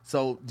out.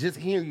 So just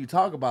hearing you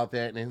talk about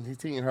that and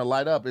seeing her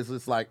light up, it's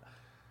just like,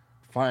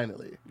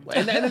 finally.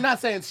 And I'm not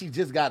saying she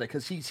just got it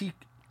because she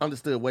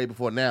understood way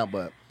before now,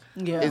 but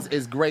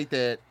it's great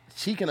that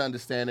she can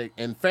understand it.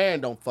 And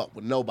Farron don't fuck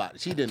with nobody.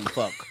 She didn't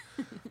fuck.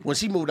 When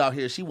she moved out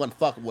here, she wasn't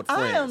fucking with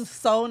friends. I am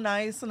so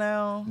nice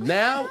now.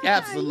 Now,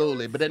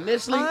 absolutely. But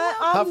initially, her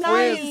I'm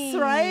friends... nice,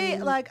 right?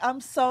 Like, I'm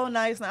so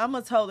nice now. I'm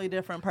a totally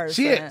different person.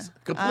 She is.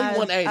 Complete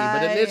 180.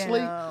 But initially,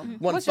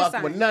 wasn't What's your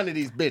fucking with sign? none of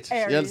these bitches.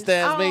 Aries. You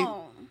understand me?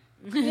 Oh.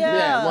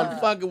 Yeah. Wasn't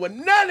fucking with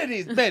none of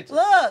these bitches.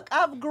 Look,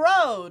 I've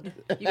grown.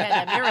 You had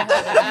that mirror held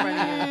up in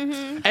front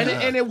of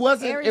you. And it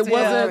wasn't Aries for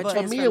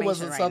are me, it wasn't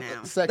transformation right something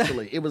now.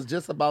 sexually. It was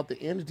just about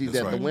the energy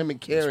that right. the women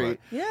carry. right.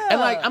 Yeah. And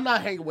like, I'm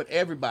not hanging with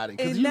everybody.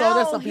 Because And you know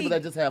there's now some people he-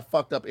 that just have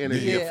fucked up energy.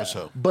 Yeah, Yeah. for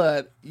sure.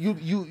 But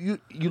you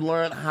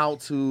learn how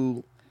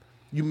to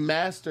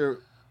master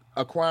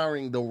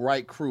acquiring the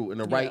right crew and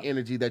the right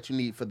energy that you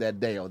need for that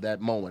day or that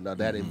moment or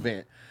that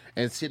event.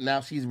 And shit,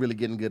 now she's really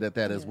getting good at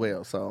that as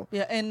well. So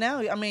Yeah, and now,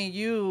 I mean,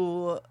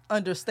 you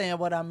understand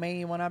what I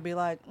mean when I be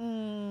like,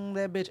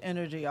 that bitch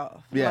energy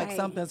off. Yeah. Like Right.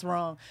 something's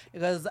wrong.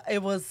 Because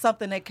it was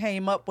something that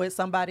came up with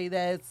somebody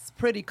that's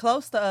pretty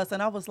close to us.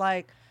 And I was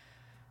like,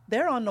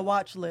 they're on the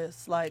watch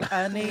list. Like,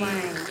 I need...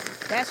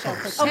 That's your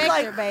I was protector,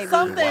 like, baby.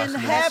 something That's your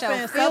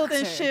happened, something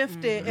filter.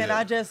 shifted, and Yeah.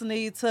 I just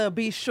need to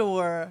be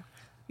sure,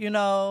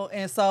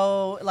 And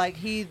so, like,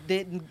 he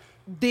didn't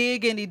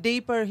dig any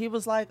deeper. He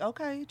was like,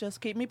 okay,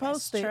 just keep me That's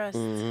posted. trust.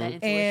 That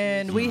intuition.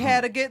 And we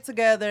had a get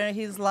together, and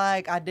he's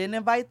like, I didn't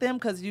invite them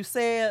because you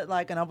said,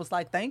 like, and I was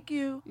like, thank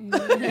you. And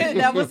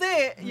that was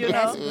it,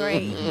 That's know?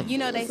 great. You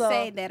know, they So-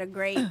 say that a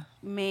great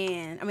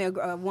man,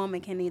 a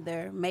woman can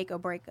either make or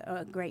break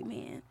a great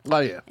man. oh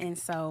yeah. And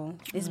so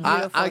it's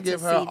beautiful I to give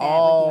see her that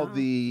all with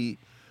you.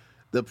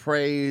 the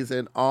praise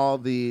and all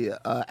the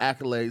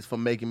accolades for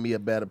making me a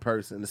better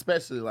person,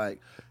 especially like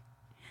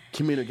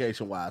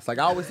communication wise. Like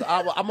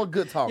I'm a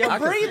good talker. You're I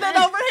can- breathing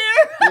over here?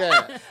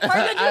 Yeah. Did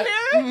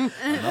you hear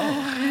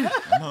it?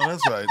 No,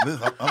 that's right.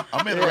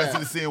 I'm interested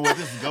in seeing where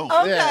this is going.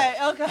 Okay,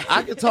 Yeah. okay.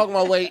 I could talk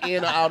my way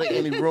in or out of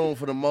any room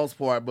for the most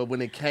part, but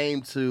when it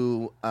came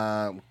to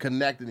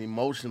connecting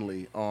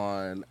emotionally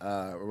on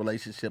a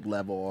relationship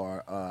level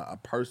or a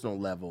personal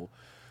level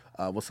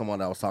with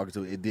someone I was talking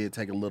to, it did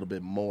take a little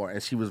bit more,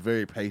 and she was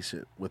very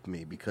patient with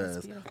me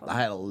because beautiful. I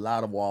had a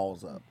lot of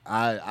walls up.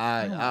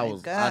 I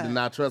God. did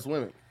not trust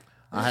women.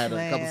 I had a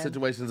couple Man.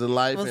 situations in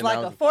life. It was and like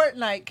I a was,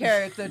 Fortnite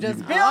character, just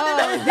building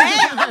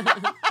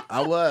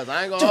Oh, up.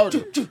 I ain't gonna hold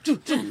you.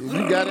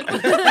 You got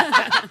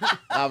it.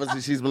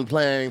 Obviously, she's been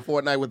playing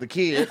Fortnite with the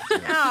kids.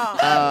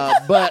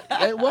 But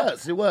it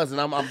was,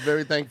 and I'm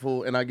very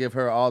thankful, and I give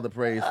her all the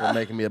praise for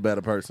making me a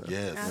better person.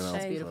 Yes.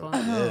 That's beautiful.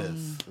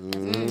 Yes.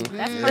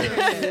 That's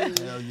perfect.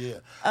 Hell yeah.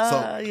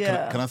 So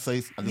yeah. Can I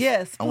say?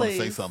 Yes, I want to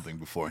say please. something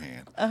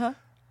beforehand.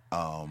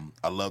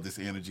 I love this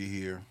energy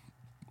here.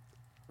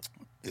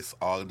 It's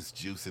all this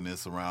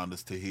juiciness around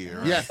us to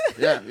hear. Yes,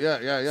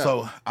 yeah.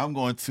 So I'm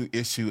going to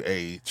issue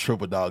a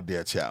triple dog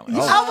dare challenge.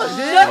 I was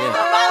just about to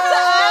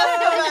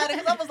ask about it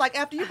because I was like,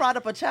 after you brought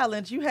up a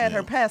challenge, you had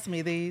her pass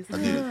me these. I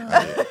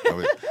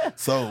did.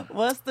 So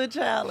What's the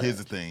challenge? here's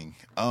the thing.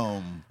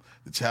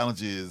 The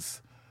challenge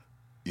is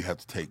you have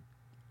to take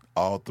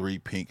all 3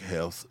 Pink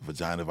Health's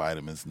vagina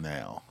vitamins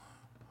now.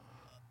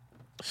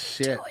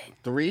 Shit.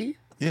 3?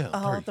 Yeah,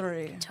 All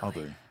 3. All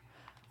 3.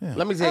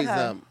 Let me tell you Okay.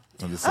 something.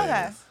 I'm just saying.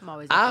 Okay. I'm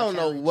always up I for don't know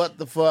challenge. what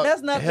the fuck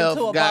That's nothing Health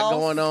to a got boss.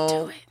 going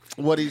on,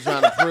 what he's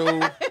trying to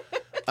prove.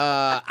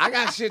 I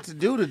got shit to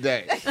do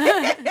today.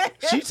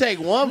 She take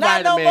one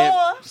Not no vitamin.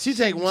 more. She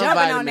take one Jumping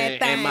on vitamin,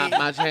 that and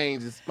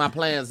thing. my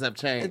plans have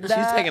changed. That-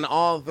 She's taking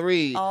all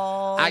 3.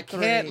 All I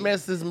can't 3.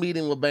 miss this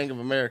meeting with Bank of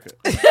America.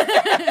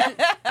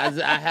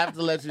 I have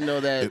to let you know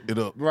that.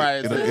 It'll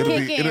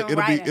Kick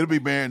in be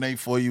marinate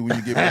for you when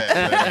you get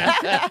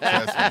back.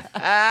 Trust me.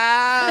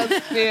 Ah,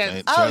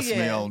 shit. Oh, Trust me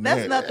yeah. on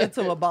That's that. nothing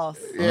to a boss.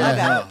 Yeah. I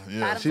got it. Yeah.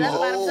 Bottoms She's- up,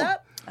 bottoms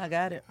up. I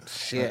got it.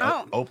 Shit.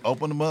 Oh,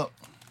 Open them up.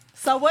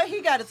 So what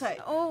he got to take?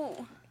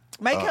 oh.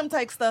 Make him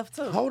take stuff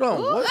too. Hold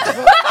on. What the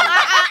fuck?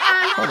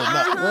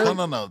 Hold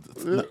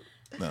on.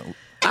 No.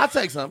 I'll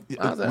take some.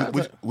 I'll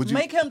take- Would you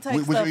Make him take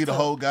Would you stuff eat a too.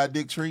 whole guy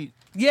dick treat?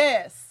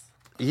 Yes.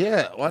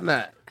 Yeah, why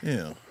not?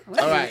 Yeah. All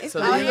right, so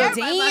Oh, these yeah, are-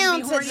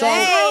 damn So-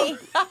 today.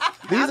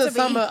 These are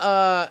some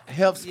of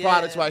Health's Yes.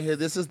 products right here.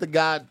 This is the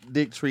God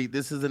Dick Treat.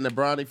 This is in the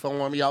brownie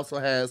form. He also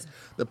has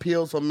the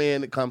pills for men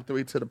that come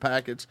 3 to the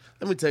package.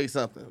 Let me tell you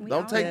something.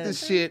 Don't take all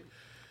this shit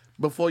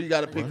before you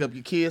got to pick up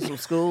your kids from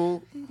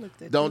school.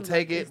 Don't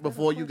take it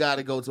before you got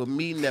to go to a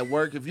meeting at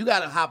work. If you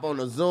got to hop on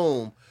a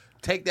Zoom,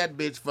 take that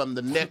bitch from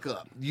the neck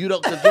up. You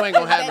don't, because you ain't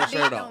gonna have no That bitch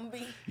shirt gonna on.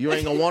 be- You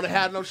ain't gonna want to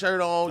have no shirt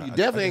on. You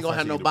definitely ain't gonna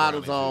have no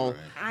bottoms on.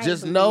 I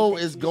Just believe know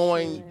that it's you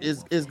going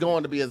should. is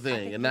going to be a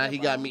thing. And now he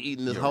got me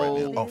eating this You're right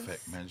whole now. Oh,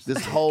 fact, man.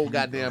 this whole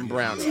goddamn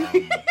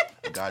brownie.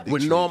 God did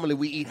When treat- normally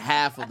we eat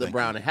half of the Thank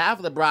brownie. Half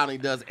of the brownie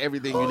does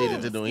everything you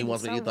needed to do. He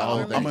wants me to eat the whole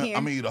I'm thing.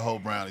 gonna eat a whole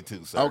brownie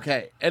too, sir.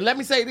 Okay, and let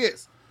me say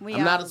this: We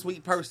I'm not all- a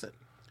sweet person,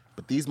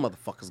 but these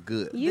motherfuckers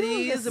good.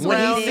 These just when,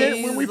 made he it.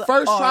 did, when we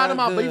first tried them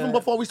out, but even good.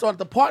 before we started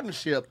the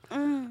partnership,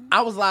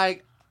 I was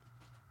like,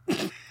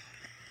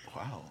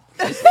 Wow.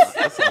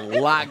 "That's a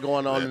lot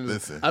going on." in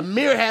this. Listen.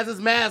 Amir has his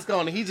mask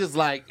on, and he just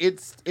like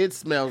it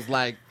smells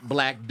like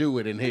black do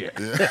it in here.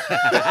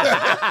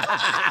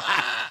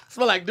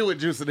 Smell like do it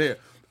juice in here.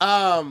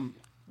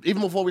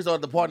 Even before we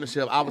started the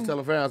partnership, I was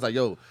telling Farrah, I was like,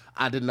 "Yo,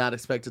 I did not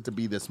expect it to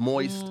be this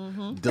moist,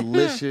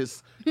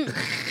 delicious." And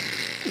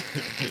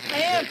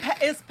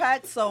it's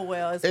packed so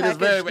well. It's It is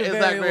packaged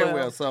very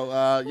well. So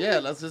yeah,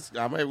 let's just.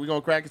 We're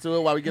gonna crack into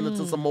it while we get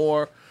into some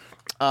more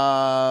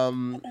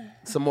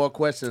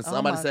questions.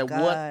 Somebody my said,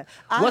 God.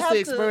 I What's have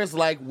the to- experience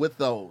like with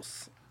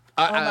those?"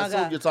 I my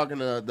assume God. you're talking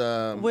to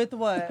the With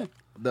what?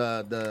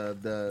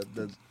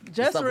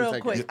 Just stuff we real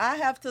take quick, in. I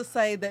have to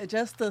say that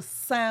just the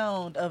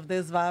sound of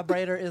this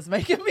vibrator is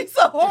making me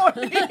so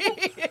horny.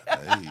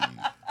 Hey.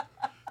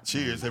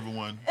 Cheers,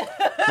 everyone.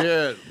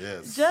 Yeah.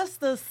 Yes.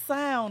 Just the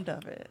sound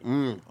of it.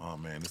 Oh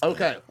man. This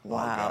Okay. Thing,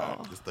 Wow.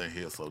 God, this thing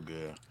here is so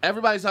good.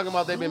 Everybody's talking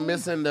about they've been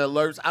missing the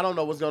alerts. I don't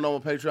know what's going on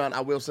with Patreon.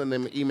 I will send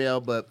them an email,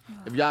 but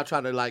if y'all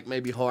try to like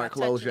maybe hard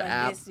close your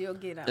app You'll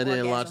get and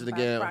then launch it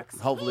again,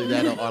 hopefully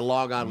that'll or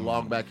log out and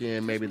log back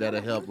in. Maybe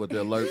that'll help with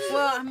the alerts.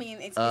 Well, I mean,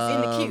 it's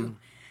in the queue.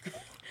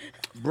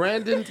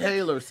 Brandon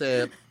Taylor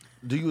said,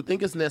 "Do you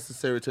think it's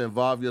necessary to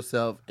involve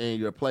yourself in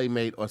your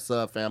playmate or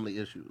sub family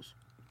issues?"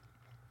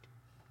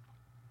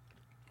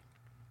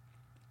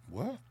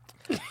 What?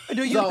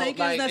 Do you So, think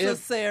like, it's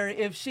necessary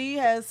if she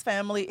has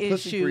family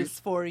issues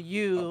priest. for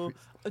you?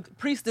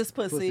 Priestess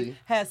Pussy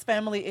has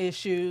family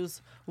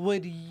issues.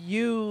 Would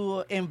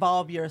you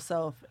involve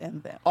yourself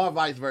in them? Or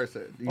vice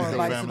versa. Do you Or think-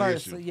 vice Family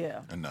versa, issue.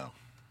 yeah. No.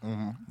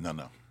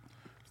 No.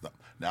 Stop.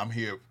 Now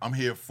I'm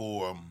here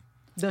for.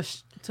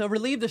 To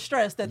relieve the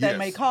stress that Yes.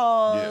 may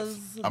cause.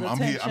 Yes. The I'm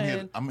here.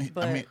 tension,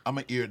 I'm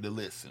an ear to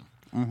listen.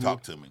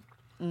 Talk to me.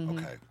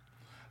 Okay.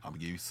 I'm gonna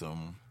give you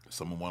some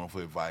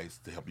wonderful advice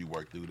to help you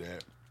work through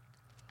that.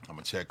 I'm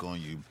gonna check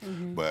on you,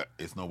 but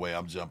it's no way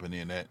I'm jumping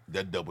in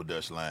that double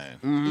dutch line.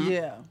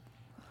 Yeah.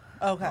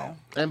 Okay.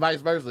 And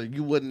vice versa.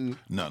 You wouldn't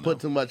No. put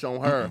too much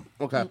on her.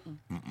 Okay.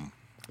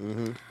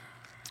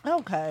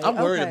 Okay. I'm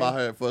worried okay. about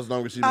her for as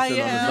long as she's I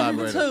sitting on this am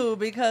vibrator. too,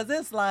 because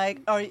it's like,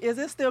 is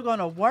it still going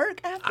to work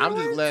afterwards? I'm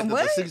just glad that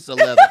What? the seats are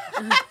leather.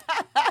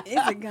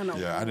 Is it gonna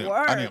Yeah, I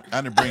work?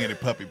 didn't bring any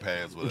puppy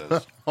pads with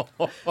us.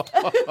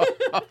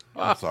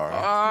 I'm sorry.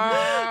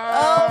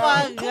 Oh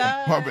my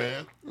God. My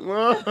bad.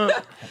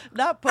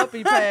 Not puppy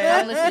I'm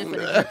pads. listening for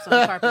the drips on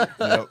the carpet.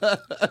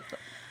 Yep.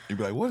 You'd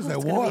be like, what is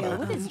that water?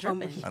 What is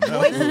dripping? I know.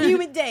 Moist and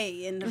humid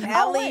day in the Oh,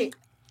 valley. wait.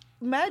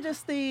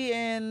 Majesty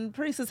and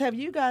Priestess, have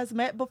you guys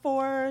met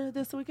before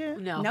this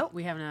weekend? No, Nope.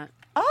 we have not.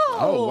 Oh,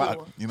 Oh,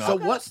 wow. You know, So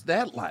what's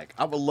that like?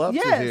 I would love to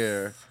Yes.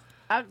 hear.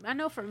 I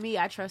know for me,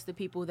 I trust the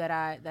people that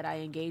I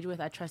engage with.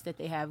 I trust that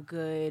they have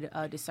good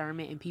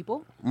discernment in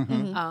people.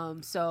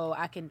 So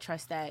I can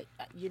trust that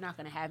you're not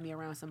going to have me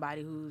around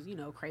somebody who's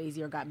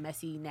crazy or got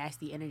messy,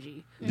 nasty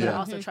energy. But I Yeah.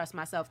 also trust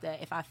myself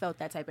that if I felt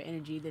that type of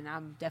energy, then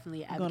I'm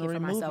definitely an Gonna advocate for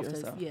remove myself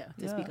yourself. to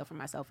Yeah. speak up for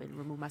myself and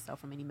remove myself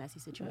from any messy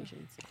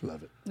situations.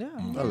 Love it. yeah.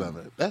 I love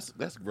it.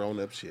 That's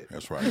grown up shit.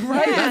 That's right. Yeah,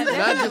 Not just definitely.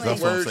 the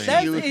That's what I'm words saying. she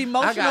That's used.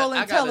 emotional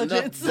I got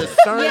intelligence. enough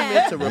discernment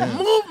Yeah. to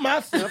remove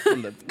myself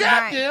from the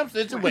goddamn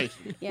situation.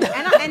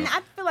 Yeah, and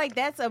I feel like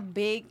that's a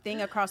big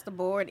thing across the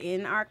board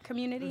in our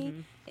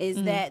community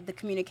is that the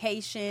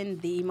communication,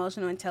 the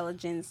emotional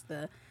intelligence,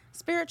 the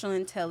spiritual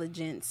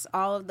intelligence,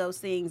 all of those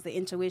things, the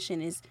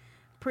intuition is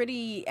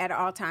pretty at an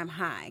all-time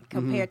high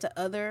compared to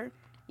other,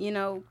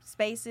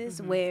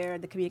 spaces where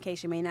the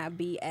communication may not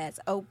be as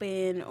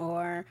open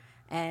or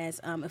as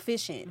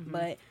efficient.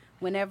 But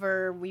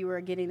whenever we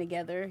were getting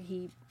together,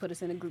 he put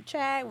us in a group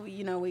chat.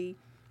 We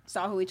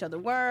saw who each other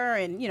were,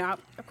 and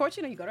of course,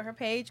 you go to her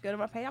page, go to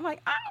my page. I'm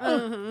like,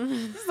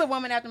 this is a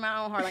woman after my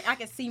own heart. Like I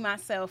can see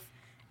myself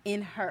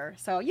in her.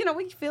 So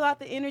we feel out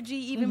the energy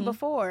even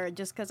before,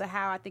 just because of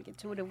how I think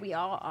intuitive we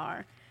all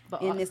are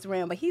in this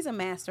realm. But he's a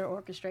master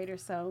orchestrator,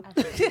 so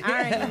I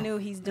already knew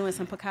he's doing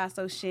some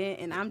Picasso shit,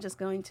 and I'm just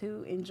going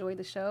to enjoy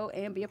the show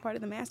and be a part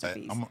of the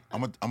masterpiece.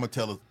 I'm gonna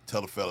tell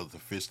the fellas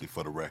officially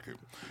for the record,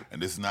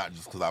 and this is not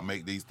just because I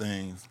make these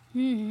things.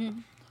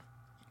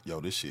 Yo,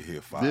 this shit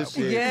here fire. This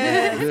shit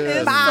Yes, is it's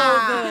good. so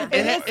good. And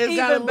It- it's it's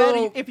got even a better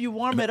little- if you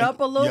warm it up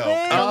a little Yo. bit.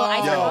 and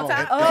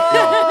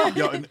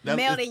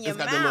Melt in your it's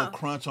got that little mouth.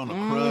 crunch on the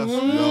crust.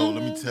 Yo,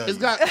 let me tell you. It's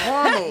got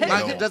caramel, Yo.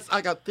 like that's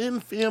like a thin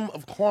film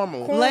of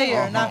caramel.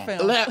 Layer, not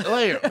film.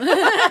 Layer.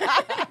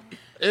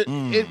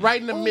 It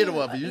right in the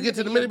middle of it. You get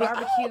to the middle,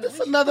 like, oh, this is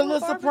another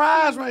little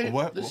surprise right here.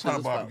 What This kind shit of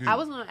is fire. barbecue? I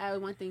was going to add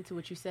one thing to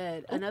what you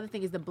said. Another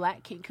thing is the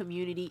Black kink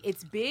community.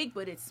 It's big,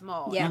 but it's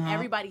small. Yeah. And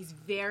everybody's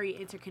very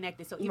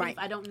interconnected. So even Right. if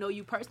I don't know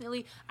you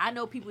personally, I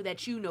know people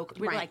that you know.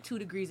 We're Right. like 2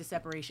 degrees of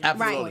separation.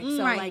 Absolutely.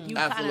 So Right. like you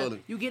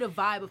Absolutely. you get a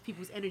vibe of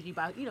people's energy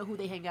by who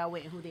they hang out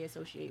with and who they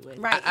associate with.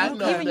 Right. I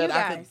know Even that you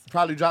I could guys.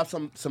 probably drop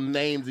some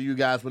names that you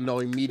guys would know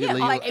immediately.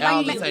 Yeah, like,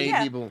 all like, the same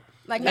yeah. people.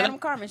 Like Madam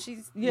Carmen,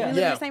 she's Yeah. live in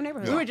Yeah. the same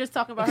neighborhood. We were just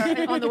talking about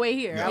her on the way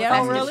here. I was Yeah. asking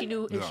Oh, if really? she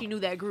knew if Yeah. she knew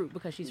that group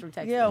because she's from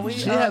Texas. Yeah,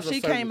 She has a she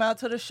certain- came out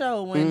to the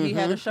show when he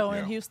had a show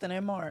in Yeah. Houston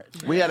in March.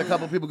 We had a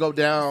couple people go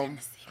down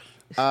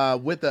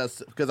with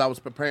us because I was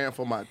preparing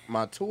for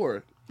my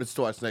tour. It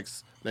starts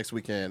next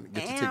weekend.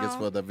 Get your tickets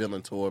for the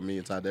Villain tour. Me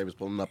and Ty Davis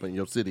pulling up in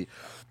your city.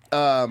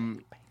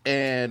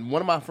 And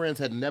one of my friends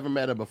had never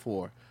met her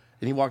before.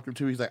 And he walked up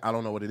to her. He's like, I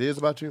don't know what it is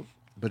about you,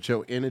 but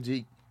your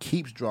energy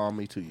keeps drawing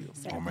me to you.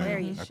 Oh Aquarius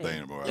man, that shit.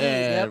 thing, bro.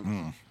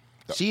 And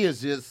she is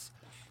just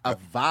a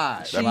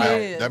vibe. She That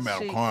is.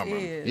 Madam She Carmen.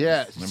 is.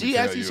 Yeah, Let me she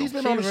tell actually you. she's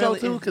been She on the show really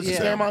too is. because she Yeah.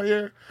 came out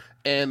here,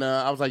 and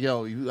I was like,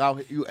 "Yo, you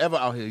ever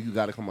out here? You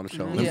got to come on the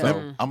show." And Yeah. so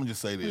I'm gonna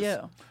just say this,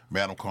 Yeah.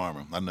 Madam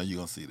Carmen. I know you're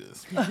gonna see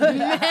this.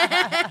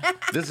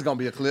 this is gonna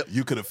be a clip.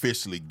 You could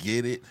officially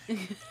get it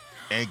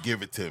and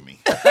give it to me.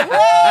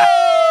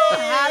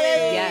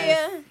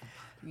 Yes.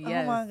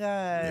 Yes. Oh my God.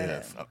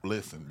 Yes,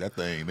 listen, that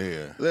thing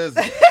there.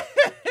 Listen,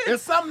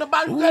 it's something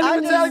about you. Can't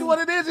even tell you what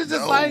it is. It's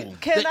just No.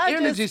 like Can the I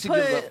energy just she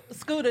gives up.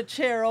 scoot a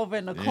chair over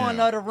in the corner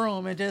Yeah. of the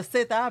room and just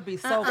sit there? I'll be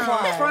so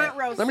quiet. Front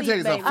row Let me seat, tell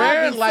you something. baby. I'll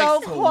Farron be likes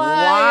so to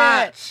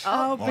quiet. watch.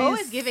 I'll be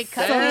Always giving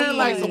so Farron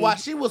likes to quiet.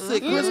 watch. She will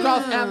sit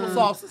crisscross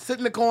applesauce, sit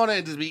in the corner,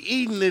 and just be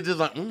eating it, just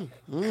like.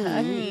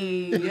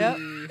 Yep.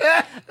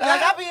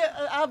 Like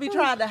I'll be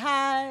trying to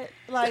hide.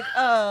 Like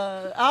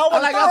I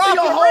always Like throw I see off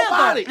your the whole rhythm.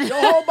 body.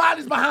 Your whole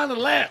body's behind the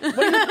lamp.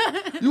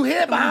 You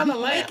head behind the They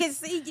lamp. can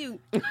see you.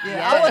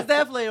 Yeah, I was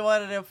definitely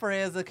one of them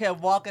friends that kept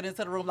walking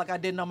into the room like I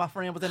didn't know my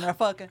friend was in there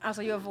fucking.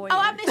 Also, you avoid. Oh,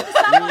 I missed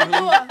the someone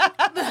door.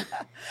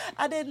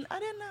 I didn't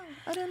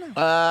know.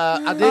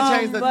 I did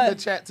change the but-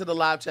 chat to the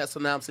live chat, so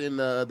now I'm seeing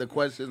the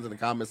questions and the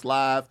comments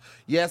live.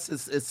 Yes,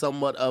 it's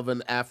somewhat of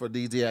an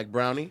aphrodisiac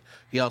brownie.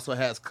 He also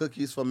has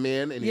cookies for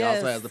men, and he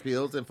also Yes. has the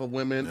pills and for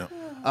women.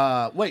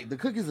 Yep. Wait, the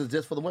cookies are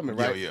just for the women,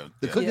 right? Yeah,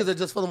 The yeah. cookies are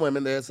just for the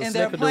women. There's a And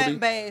they're second duty.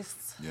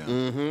 plant-based.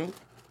 Yeah.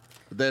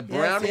 That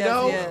brownie yes,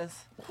 though,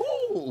 yes.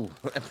 whoo,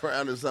 that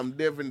brownie is something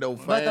different though.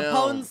 But the fam.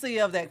 potency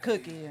of that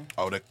cookie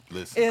Oh, that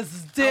listen. is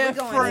going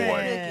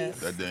different.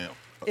 cookies. That damn.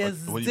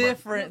 It's what you about-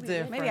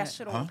 different. Maybe I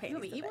should have paid.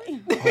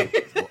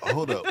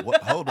 Hold up.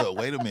 Hold up.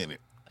 Wait a minute.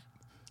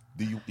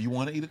 Do you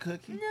want to eat a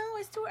cookie? No,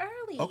 it's too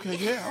early. Okay,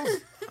 yeah. I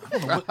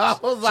don't know what- I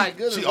was like,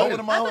 goodness, she wait. opened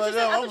them I all thought like you,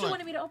 said, that. I I thought was you like,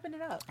 wanted me to open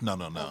it up. no.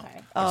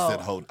 Okay. I said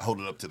Oh. hold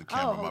it up to the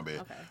camera. Oh, My bad.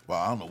 okay. Well,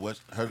 I don't know what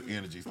her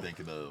energy's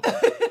thinking of.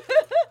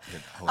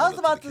 I was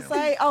about to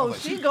say, oh,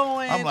 she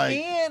going I'm like,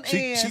 in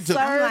she and took- sir,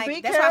 I'm like,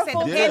 be that's why I said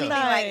careful don't get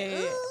tonight.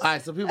 anything, like, All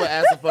right, so people are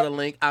asking for the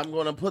link. I'm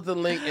going to put the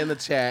link in the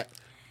chat,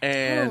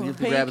 and you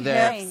can grab it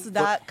there.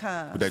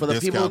 Pinkheps.com. With that For the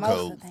people- discount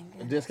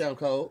code. Discount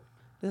code.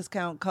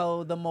 Discount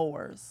code the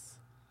Moors.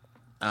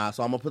 So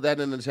I'm gonna put that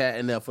in the chat,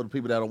 and then for the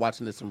people that are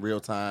watching this in real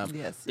time,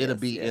 Yes, it'll yes,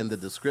 be in yes. the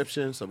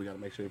description. So we gotta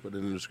make sure you put it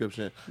in the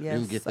description. You Yes,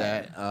 can get sir.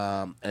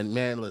 that. And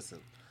man, listen,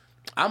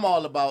 I'm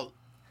all about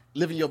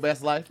living your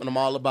best life, and I'm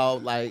all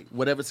about like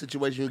whatever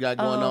situation you got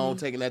going on,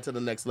 taking that to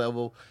the next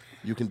level.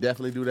 You can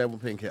definitely do that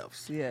with Pink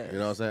Health. Yes. You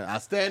know what I'm saying? I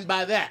stand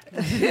by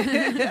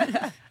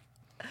that.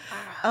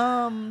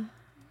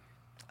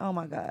 Oh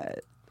my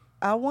God.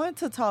 I want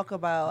to talk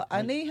about,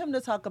 I need him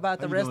to talk about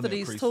the you rest doing of that,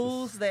 these Priestess?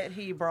 tools that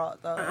he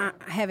brought though.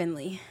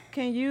 Heavenly.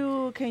 Can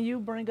you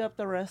bring up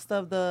the rest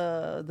of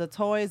the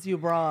toys you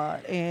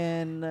brought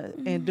and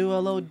do a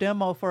little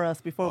demo for us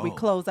before we Oh.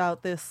 close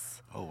out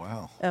this Oh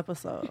wow.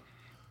 episode?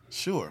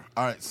 Sure.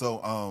 All right. So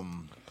of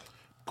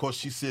course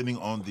she's sitting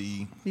on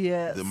the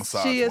Yes. the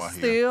massage she is while here.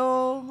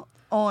 still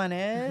on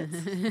it.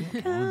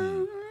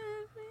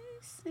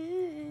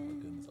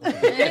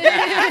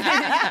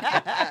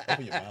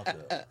 Open your mouth up.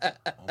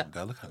 Oh my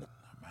God, look how her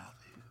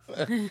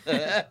mouth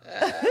is.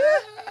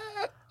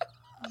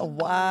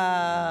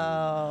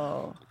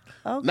 Wow.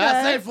 Okay.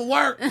 Not safe for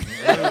work.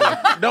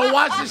 Don't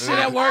watch this shit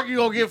at work. You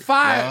gonna get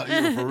fired.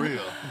 Even for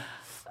real.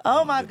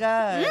 Oh my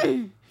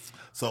God.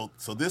 So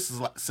this is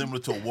like similar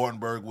to a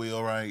Wartenberg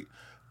wheel, right?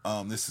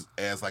 This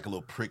adds like a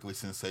little prickly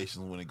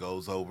sensation when it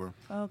goes over.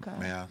 Okay.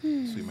 Man,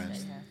 sweet man.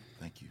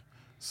 Thank you.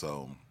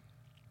 So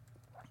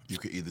you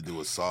could either do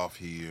it soft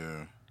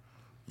here,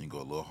 you can go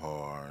a little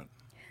hard.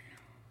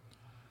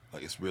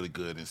 Like it's really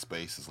good in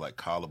spaces like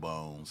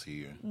collarbones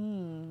here.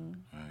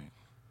 Right.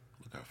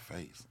 Look at her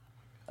face.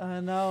 I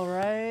know,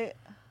 right?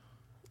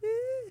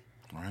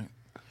 Right.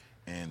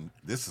 And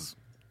this is,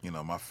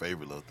 my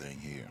favorite little thing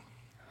here.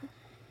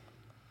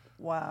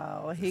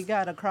 Wow. He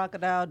got a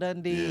Crocodile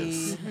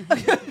Dundee.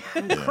 Yes.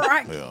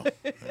 Crack. Yeah.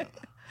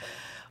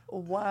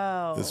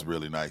 Wow. This is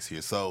really nice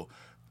here. So,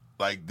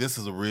 like, this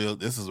is a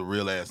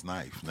real ass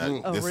knife.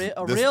 Not, A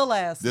real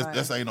ass This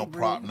knife. ain't no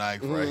prop knife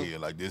right here.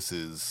 Like, this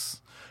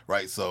is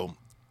right. So,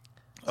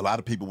 a lot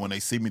of people, when they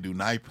see me do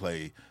knife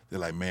play, they're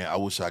like, man, I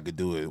wish I could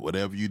do it.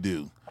 Whatever you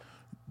do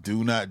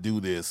not do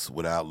this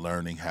without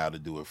learning how to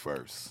do it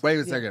first. Wait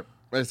a second.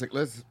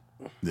 Let's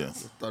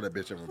Yes. throw that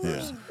bitch in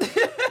Yeah. reverse.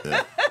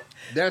 Yeah.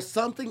 There's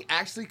something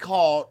actually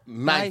called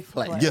knife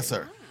play. Yes,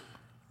 sir.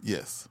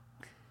 Yes.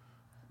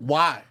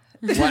 Why?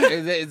 Why?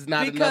 It's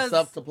not enough Because-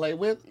 stuff to play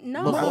with?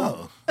 No.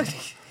 No.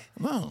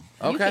 No.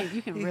 Okay.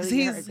 You can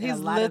really hurt He's a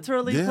lot of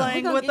literally Yeah. We're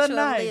playing gonna with get a you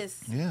knife.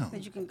 list Yeah.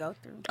 that you can go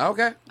through.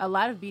 Okay. a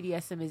lot of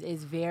BDSM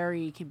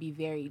can be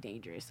very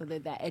dangerous. So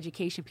that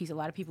education piece, a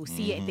lot of people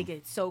see it and think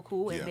it's so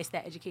cool and Yeah. miss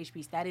that education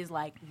piece. That is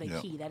like the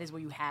Yeah. key. That is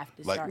where you have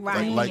to Like start.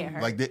 Right. You like get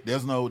hurt. like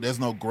there's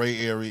no gray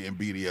area in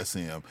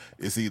BDSM.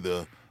 It's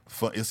either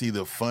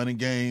fun and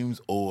games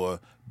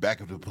or back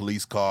of the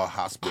police car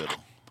hospital.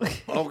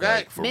 Okay.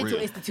 Like, for Mental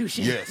real.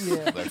 institution. Yes.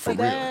 Like for So real.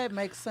 that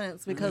makes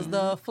sense because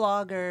the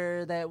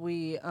flogger that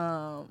we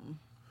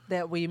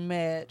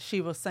met, she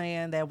was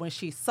saying that when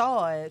she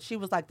saw it, she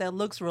was like, "That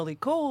looks really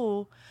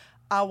cool.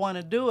 I want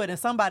to do it." And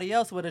somebody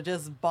else would have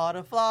just bought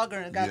a flogger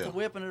and got Yeah. to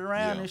whipping it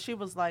around. Yeah. And she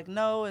was like,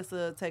 "No, it's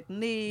a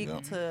technique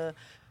Yeah.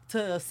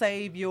 to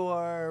save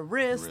your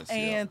wrist Wrist, yeah.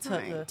 and to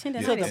Right. the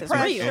Tendonitis is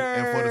pressure real.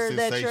 And for the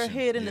that you're sensation.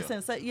 hitting, Yeah. the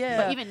sensation." Yeah,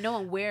 But even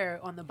knowing where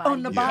on the body.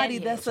 on the you body, can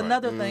hit. that's right.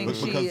 another thing But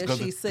she because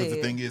the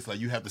said. thing is, like,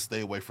 you have to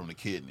stay away from the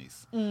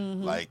kidneys.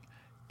 Mm-hmm. Like,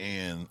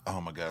 and oh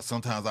my God,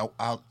 sometimes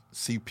I'll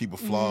see people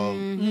flog.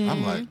 Mm-hmm.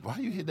 I'm like, why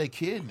you hit their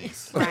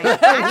kidneys? Right. I see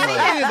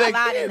that They a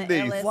lot in the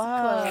kidneys. LS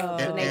Wow.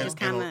 clubs, and they just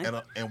kind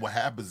of and what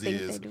happens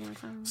think is, they're doing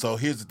something. so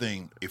here's the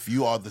thing: if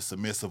you are the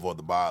submissive or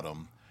the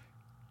bottom,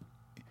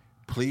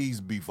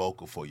 please be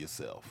vocal for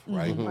yourself,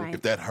 right? Right.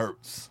 If that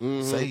hurts,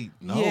 say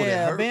no. that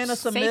yeah, hurts. being a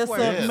submissive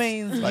Yes.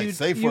 means Like, you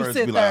safe you words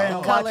sit be there like, and oh.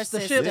 watch Color the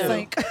ship system.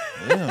 sink.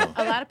 Yeah.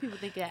 A lot of people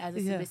think that as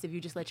a Yeah. submissive, you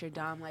just let your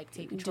dom like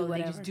take control. They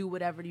whatever. just do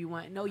whatever you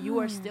want. No, you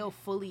are still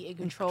fully in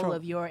control control.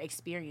 of your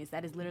experience.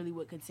 That is literally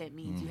what consent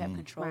means. You have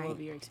control Right.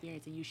 over your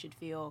experience, and you should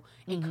feel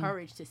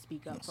encouraged to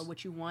speak up for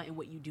what you want and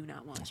what you do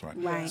not want. That's right.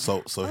 Right.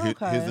 So Okay.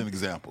 here's an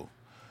example.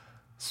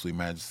 Sweet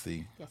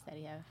Majesty, Yes,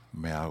 Daddy have.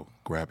 may I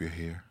grab your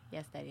hair?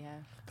 Yes, Daddy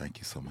have. Thank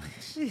you so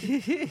much.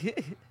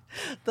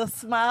 The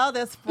smile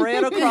that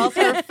spread across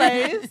her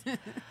face.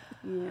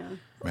 Yeah.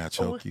 May I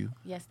choke you?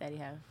 Yes, Daddy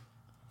have.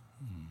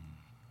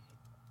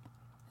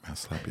 May I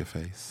slap your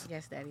face?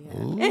 Yes, Daddy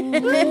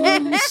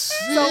have.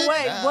 So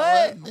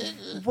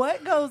wait,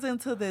 what goes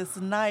into this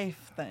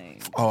knife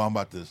thing? Oh, I'm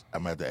about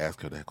to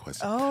ask her that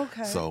question. Oh,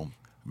 okay. So,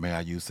 may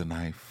I use the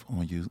knife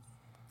on you?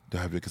 Do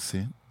I have your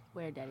consent?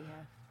 Where Daddy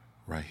have?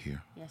 Right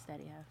here. Yes,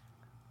 Daddy have.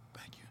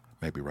 Thank you.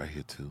 Maybe right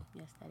here too.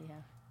 Yes, Daddy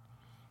have.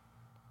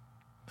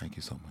 Thank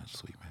you so much,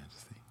 Sweet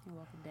Majesty. You're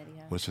welcome, Daddy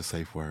have. What's your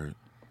safe word?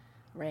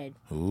 Red.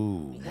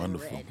 Ooh,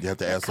 wonderful. red. You have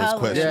to ask those colors.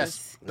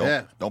 questions.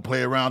 Yes. Don't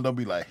play around. Don't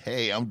be like,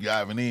 hey, I'm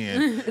diving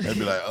in. And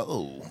be like,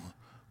 oh,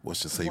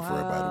 what's your safe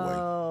word, by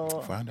the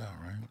way? Find out,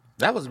 right?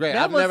 That was great.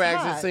 That I've was never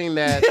hot. actually seen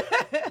that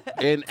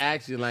in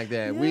action like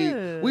that.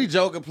 Yeah. We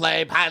joke and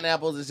play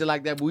pineapples and shit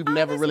like that, but we've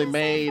never really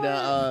made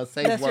a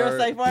safe That's word. your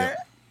safe word?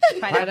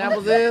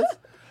 Pineapples is?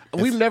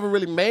 We've never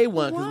really made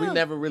one because we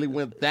never really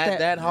went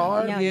that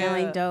hard. Y'all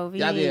ain't dove in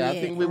Yeah, I yet.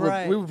 think we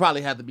Right. would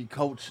probably have to be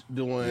coached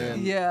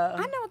doing. Yeah.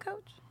 I know a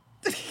coach.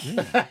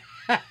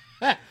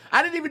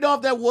 I didn't even know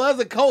if that was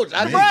a coach.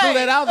 I just Right. threw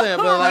that out there,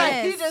 but like,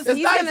 Yes. it's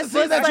He's nice gonna to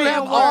see that say you the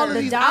have all of word.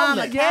 these The Dom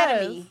outlets.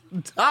 Academy.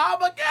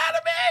 Dom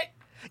Academy.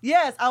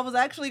 Yes, I was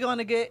actually going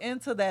to get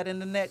into that in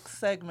the next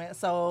segment,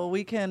 so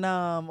we can.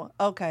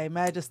 Okay,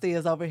 Majesty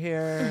is over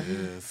here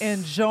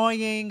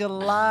enjoying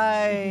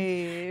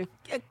life.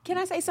 Can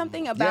I say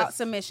something about Yes.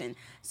 submission?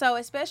 So,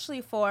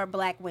 especially for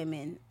Black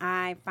women,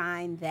 I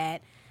find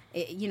that, I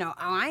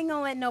ain't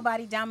gonna let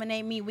nobody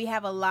dominate me. We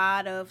have a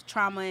lot of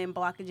trauma and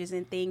blockages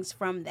and things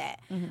from that.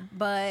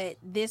 But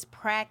this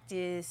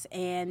practice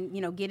and,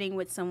 getting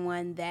with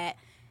someone that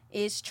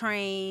is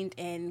trained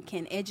and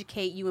can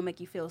educate you and make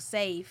you feel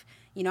safe.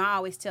 I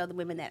always tell the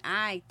women that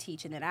I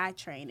teach and that I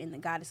train in the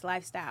Goddess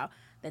lifestyle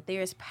that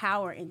there is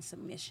power in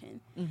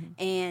submission,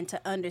 and to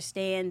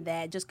understand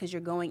that just because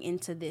you're going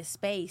into this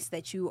space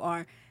that you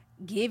are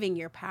giving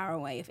your power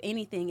away. If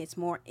anything, it's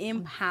more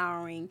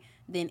empowering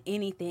than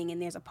anything,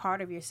 and there's a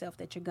part of yourself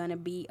that you're going to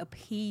be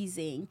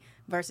appeasing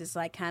versus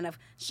like kind of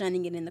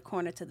shunning it in the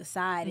corner to the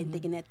side and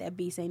thinking that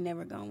beast ain't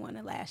never going to want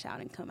to lash out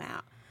and come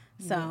out.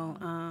 So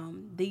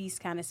these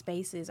kind of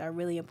spaces are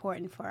really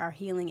important for our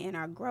healing and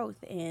our growth,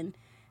 and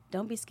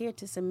don't be scared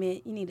to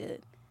submit. You need to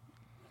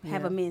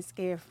have a man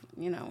scared,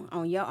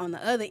 on the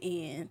other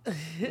end.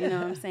 You know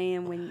what I'm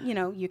saying? When,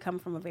 you come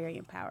from a very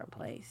empowered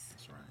place.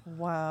 That's right.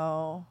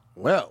 Wow,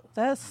 Well,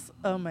 that's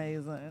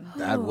amazing.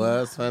 that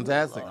was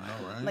fantastic. All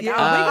right. Like, Yeah,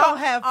 all- we gonna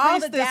have all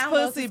the Priestess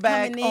downloads Pussy is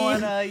back coming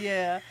on.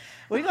 in.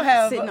 We gonna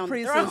have Sitting on the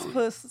Priestess throne.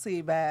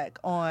 Pussy back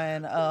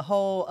on a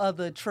whole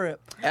other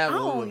trip. Oh,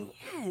 Absolutely.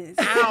 yes.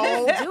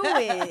 Do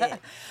it.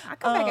 I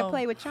come back and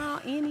play with y'all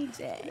any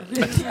day.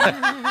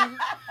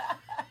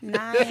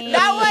 Not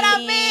what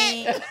I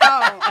meant.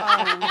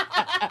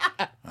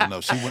 Oh, I know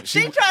She went.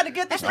 She tried to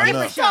get the I know.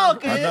 streets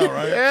talking. I know,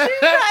 right? She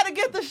tried to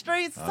get the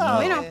streets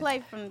talking. We don't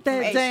play from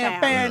that H-Town.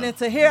 damn Farron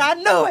into here. I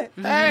knew it.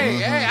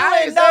 Hey, I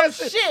I ain't know ain't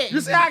saying shit.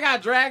 You see, I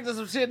got dragged to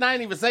some shit and I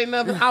ain't even say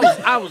nothing.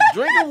 I was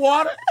drinking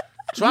water,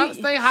 trying to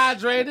stay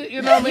hydrated.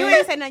 You know what I You mean?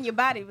 ain't say nothing. Your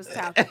body was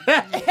talking.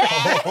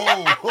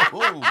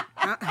 Oh.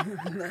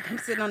 Look, I'm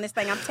sitting on this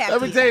thing. I'm tapped.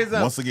 Let me tell you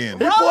something. Once again,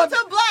 Roll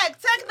to black.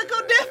 Technical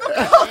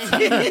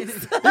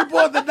difficulties. He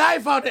pulled the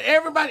knife out to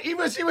everybody.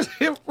 Even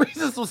we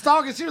just was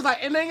talking. She was like,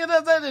 and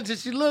then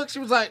she looked. She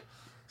was like,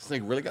 this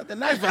nigga really got the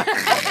knife out.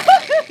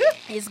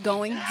 It's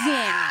going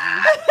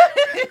down.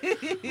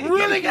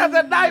 Really got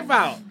the knife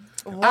out.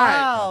 Wow,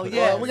 All right.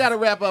 yes. Well, we got to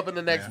wrap up in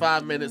the next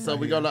 5 minutes, so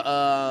we're gonna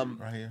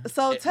right here,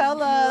 So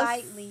tell us.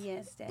 Lightly,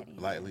 yes, Daddy.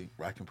 lightly.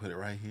 I can put it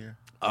right here.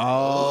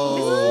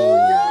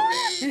 Oh.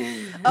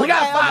 We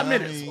got 5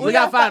 minutes. We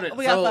got 5 minutes.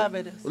 We got So 5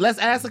 minutes. Let's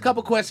ask a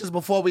couple questions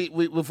before we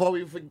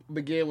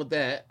begin with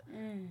that.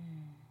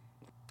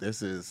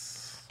 This is.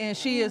 And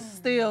she is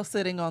still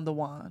sitting on the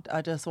wand.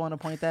 I just want to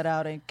point that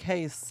out in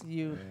case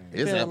you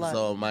This feel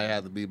episode might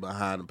have to be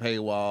behind the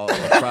paywall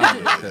or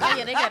private. Oh,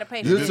 yeah, they got to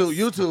pay for this.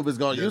 YouTube is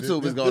going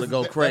to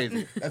go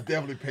crazy. That's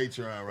definitely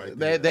Patreon right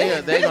They're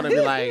there. gonna be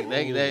like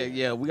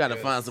we gotta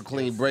find some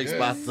clean break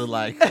spots to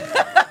like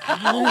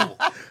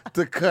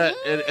to cut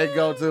and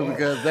go to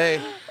because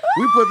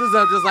we put this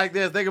up just like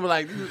this. They gonna be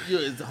like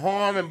it's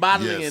harm and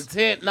bodily Yes.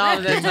 intent and all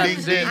of that type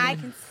of shit. I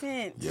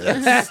consent.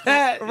 Yes.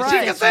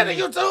 She consented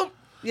YouTube.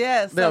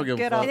 Yes. They So don't give a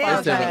get fuck. off They our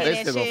don't try to back. They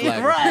hit still that gonna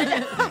shit.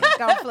 flag Right.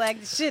 Gonna flag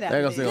the shit out They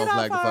of gonna it. still Get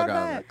flag the off fuck our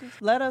out of it. back.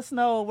 Let us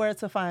know where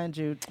to find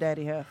you,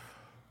 Daddy Hef.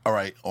 All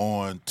right,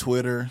 on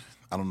Twitter,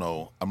 I don't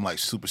know. I'm like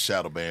super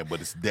shadow banned,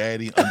 but it's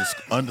daddy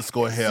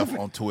underscore Hef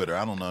on Twitter.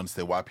 I don't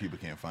understand why people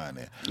can't find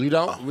that. You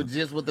don't with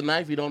the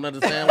knife. You don't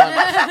understand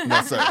why.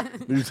 No, sir.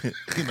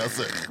 No,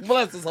 sir.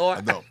 Bless his heart.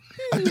 I don't.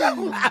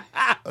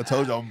 I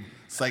told you I'm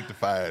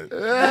sanctified.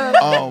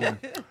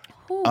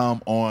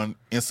 On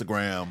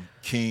Instagram,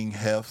 King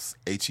Hefs,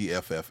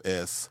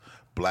 HEFFS,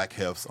 Black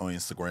Hefs on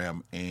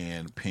Instagram,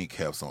 and Pink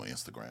Hefs on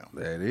Instagram.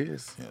 There it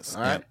is. Yes,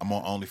 All right. and I'm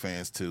on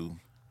OnlyFans too,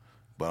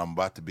 but I'm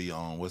about to be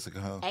on what's it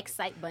called?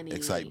 Excite Bunny.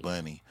 Excite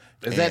Bunny.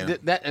 Is And-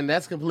 that and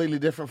that's completely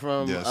different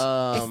from Yes.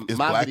 It's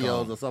my black videos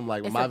owned.30 or something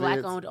like It's my a black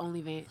vids? owned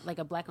OnlyFans, like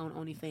a black owned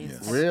OnlyFans.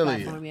 Yes.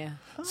 Really? Platform, yeah.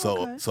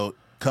 So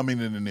coming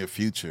in the near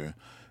future,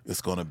 it's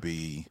going to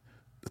be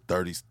the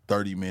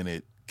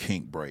 30-minute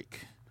kink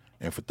break.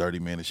 And for 30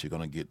 minutes, you're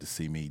going to get to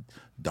see me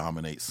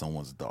dominate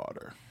someone's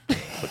daughter.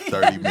 For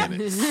 30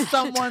 minutes.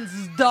 Someone's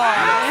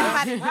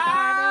daughter.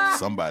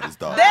 Somebody's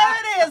daughter. There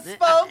it is,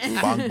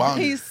 folks. Bong, bong.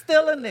 He's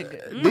still a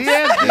nigga.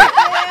 DSD.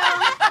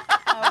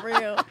 Oh,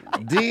 real.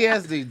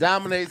 DSD,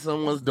 dominate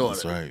someone's daughter.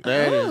 That's right.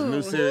 There it is.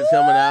 New series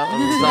coming out on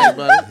the site,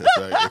 buddy. That's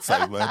right.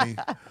 Excite Bunny.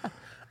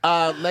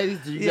 Ladies,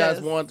 do you Yes.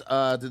 guys want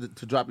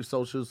to drop your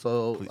socials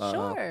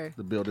Sure.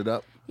 to build it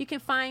up? You can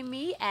find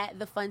me at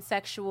The Fun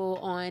Sexual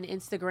on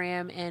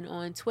Instagram and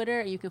on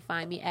Twitter. You can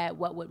find me at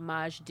What Would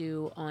Maj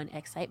Do on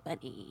Excite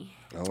Bunny.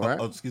 All right.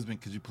 Oh, excuse me.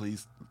 Could you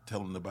please tell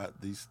them about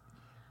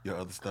your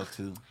other stuff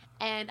too?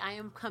 And I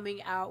am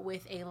coming out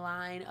with a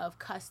line of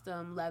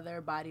custom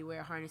leather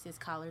bodywear harnesses,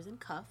 collars, and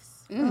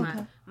cuffs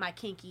for my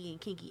kinky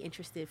and kinky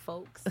interested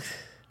folks.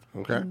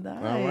 Okay. Nice.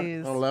 All right.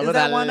 I love Is it.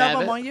 that I one love of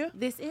them it. on you?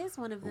 This is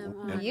one of them.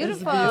 On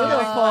Beautiful.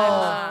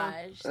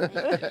 Maj. Thank you.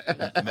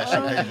 And that's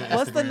your page on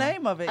What's the Instagram?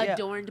 name of it? Yeah.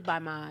 Adorned by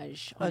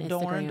Maj on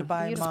Adorned Instagram.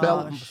 by Beautiful.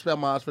 Maj. Spell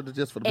Maj for the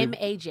people.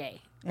 MAJ. Okay.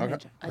 There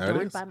it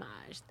Adorned is. by Maj.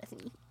 That's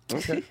me.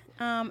 Okay.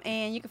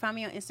 And you can find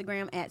me on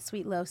Instagram at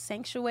Sweet Love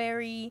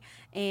Sanctuary,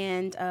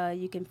 and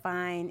you can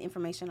find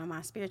information on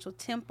my spiritual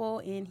temple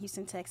in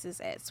Houston, Texas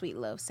at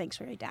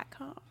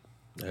sweetlovesanctuary.com.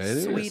 There it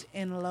is. Sweet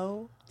and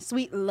low.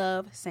 Sweet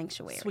Love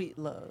Sanctuary. Sweet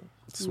love.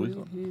 Sweet.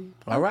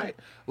 All right.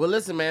 Well,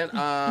 listen, man.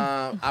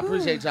 I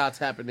appreciate y'all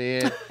tapping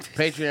in.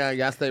 Patreon,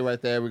 y'all stay right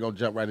there. We're going to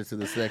jump right into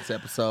this next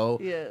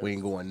episode. Yes. We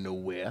ain't going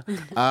nowhere.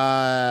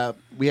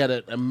 We had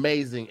an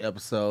amazing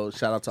episode.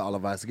 Shout out to all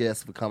of our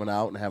guests for coming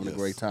out and having a Yes.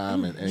 great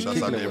time. And Shouts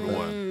kicking out to it with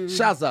everyone. us.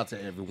 Shouts out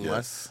to everyone.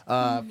 Yes.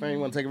 Fran, you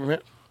want to take it from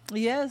here?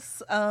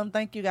 Yes.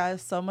 Thank you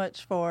guys so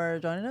much for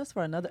joining us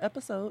for another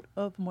episode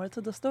of More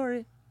to the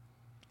Story.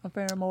 I'm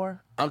Farron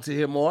Moore. I'm to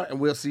hear more, and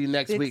we'll see you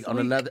next Next week on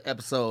week another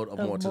episode of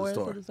More to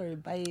the Story.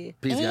 Bye.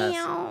 Peace, guys.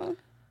 Ew.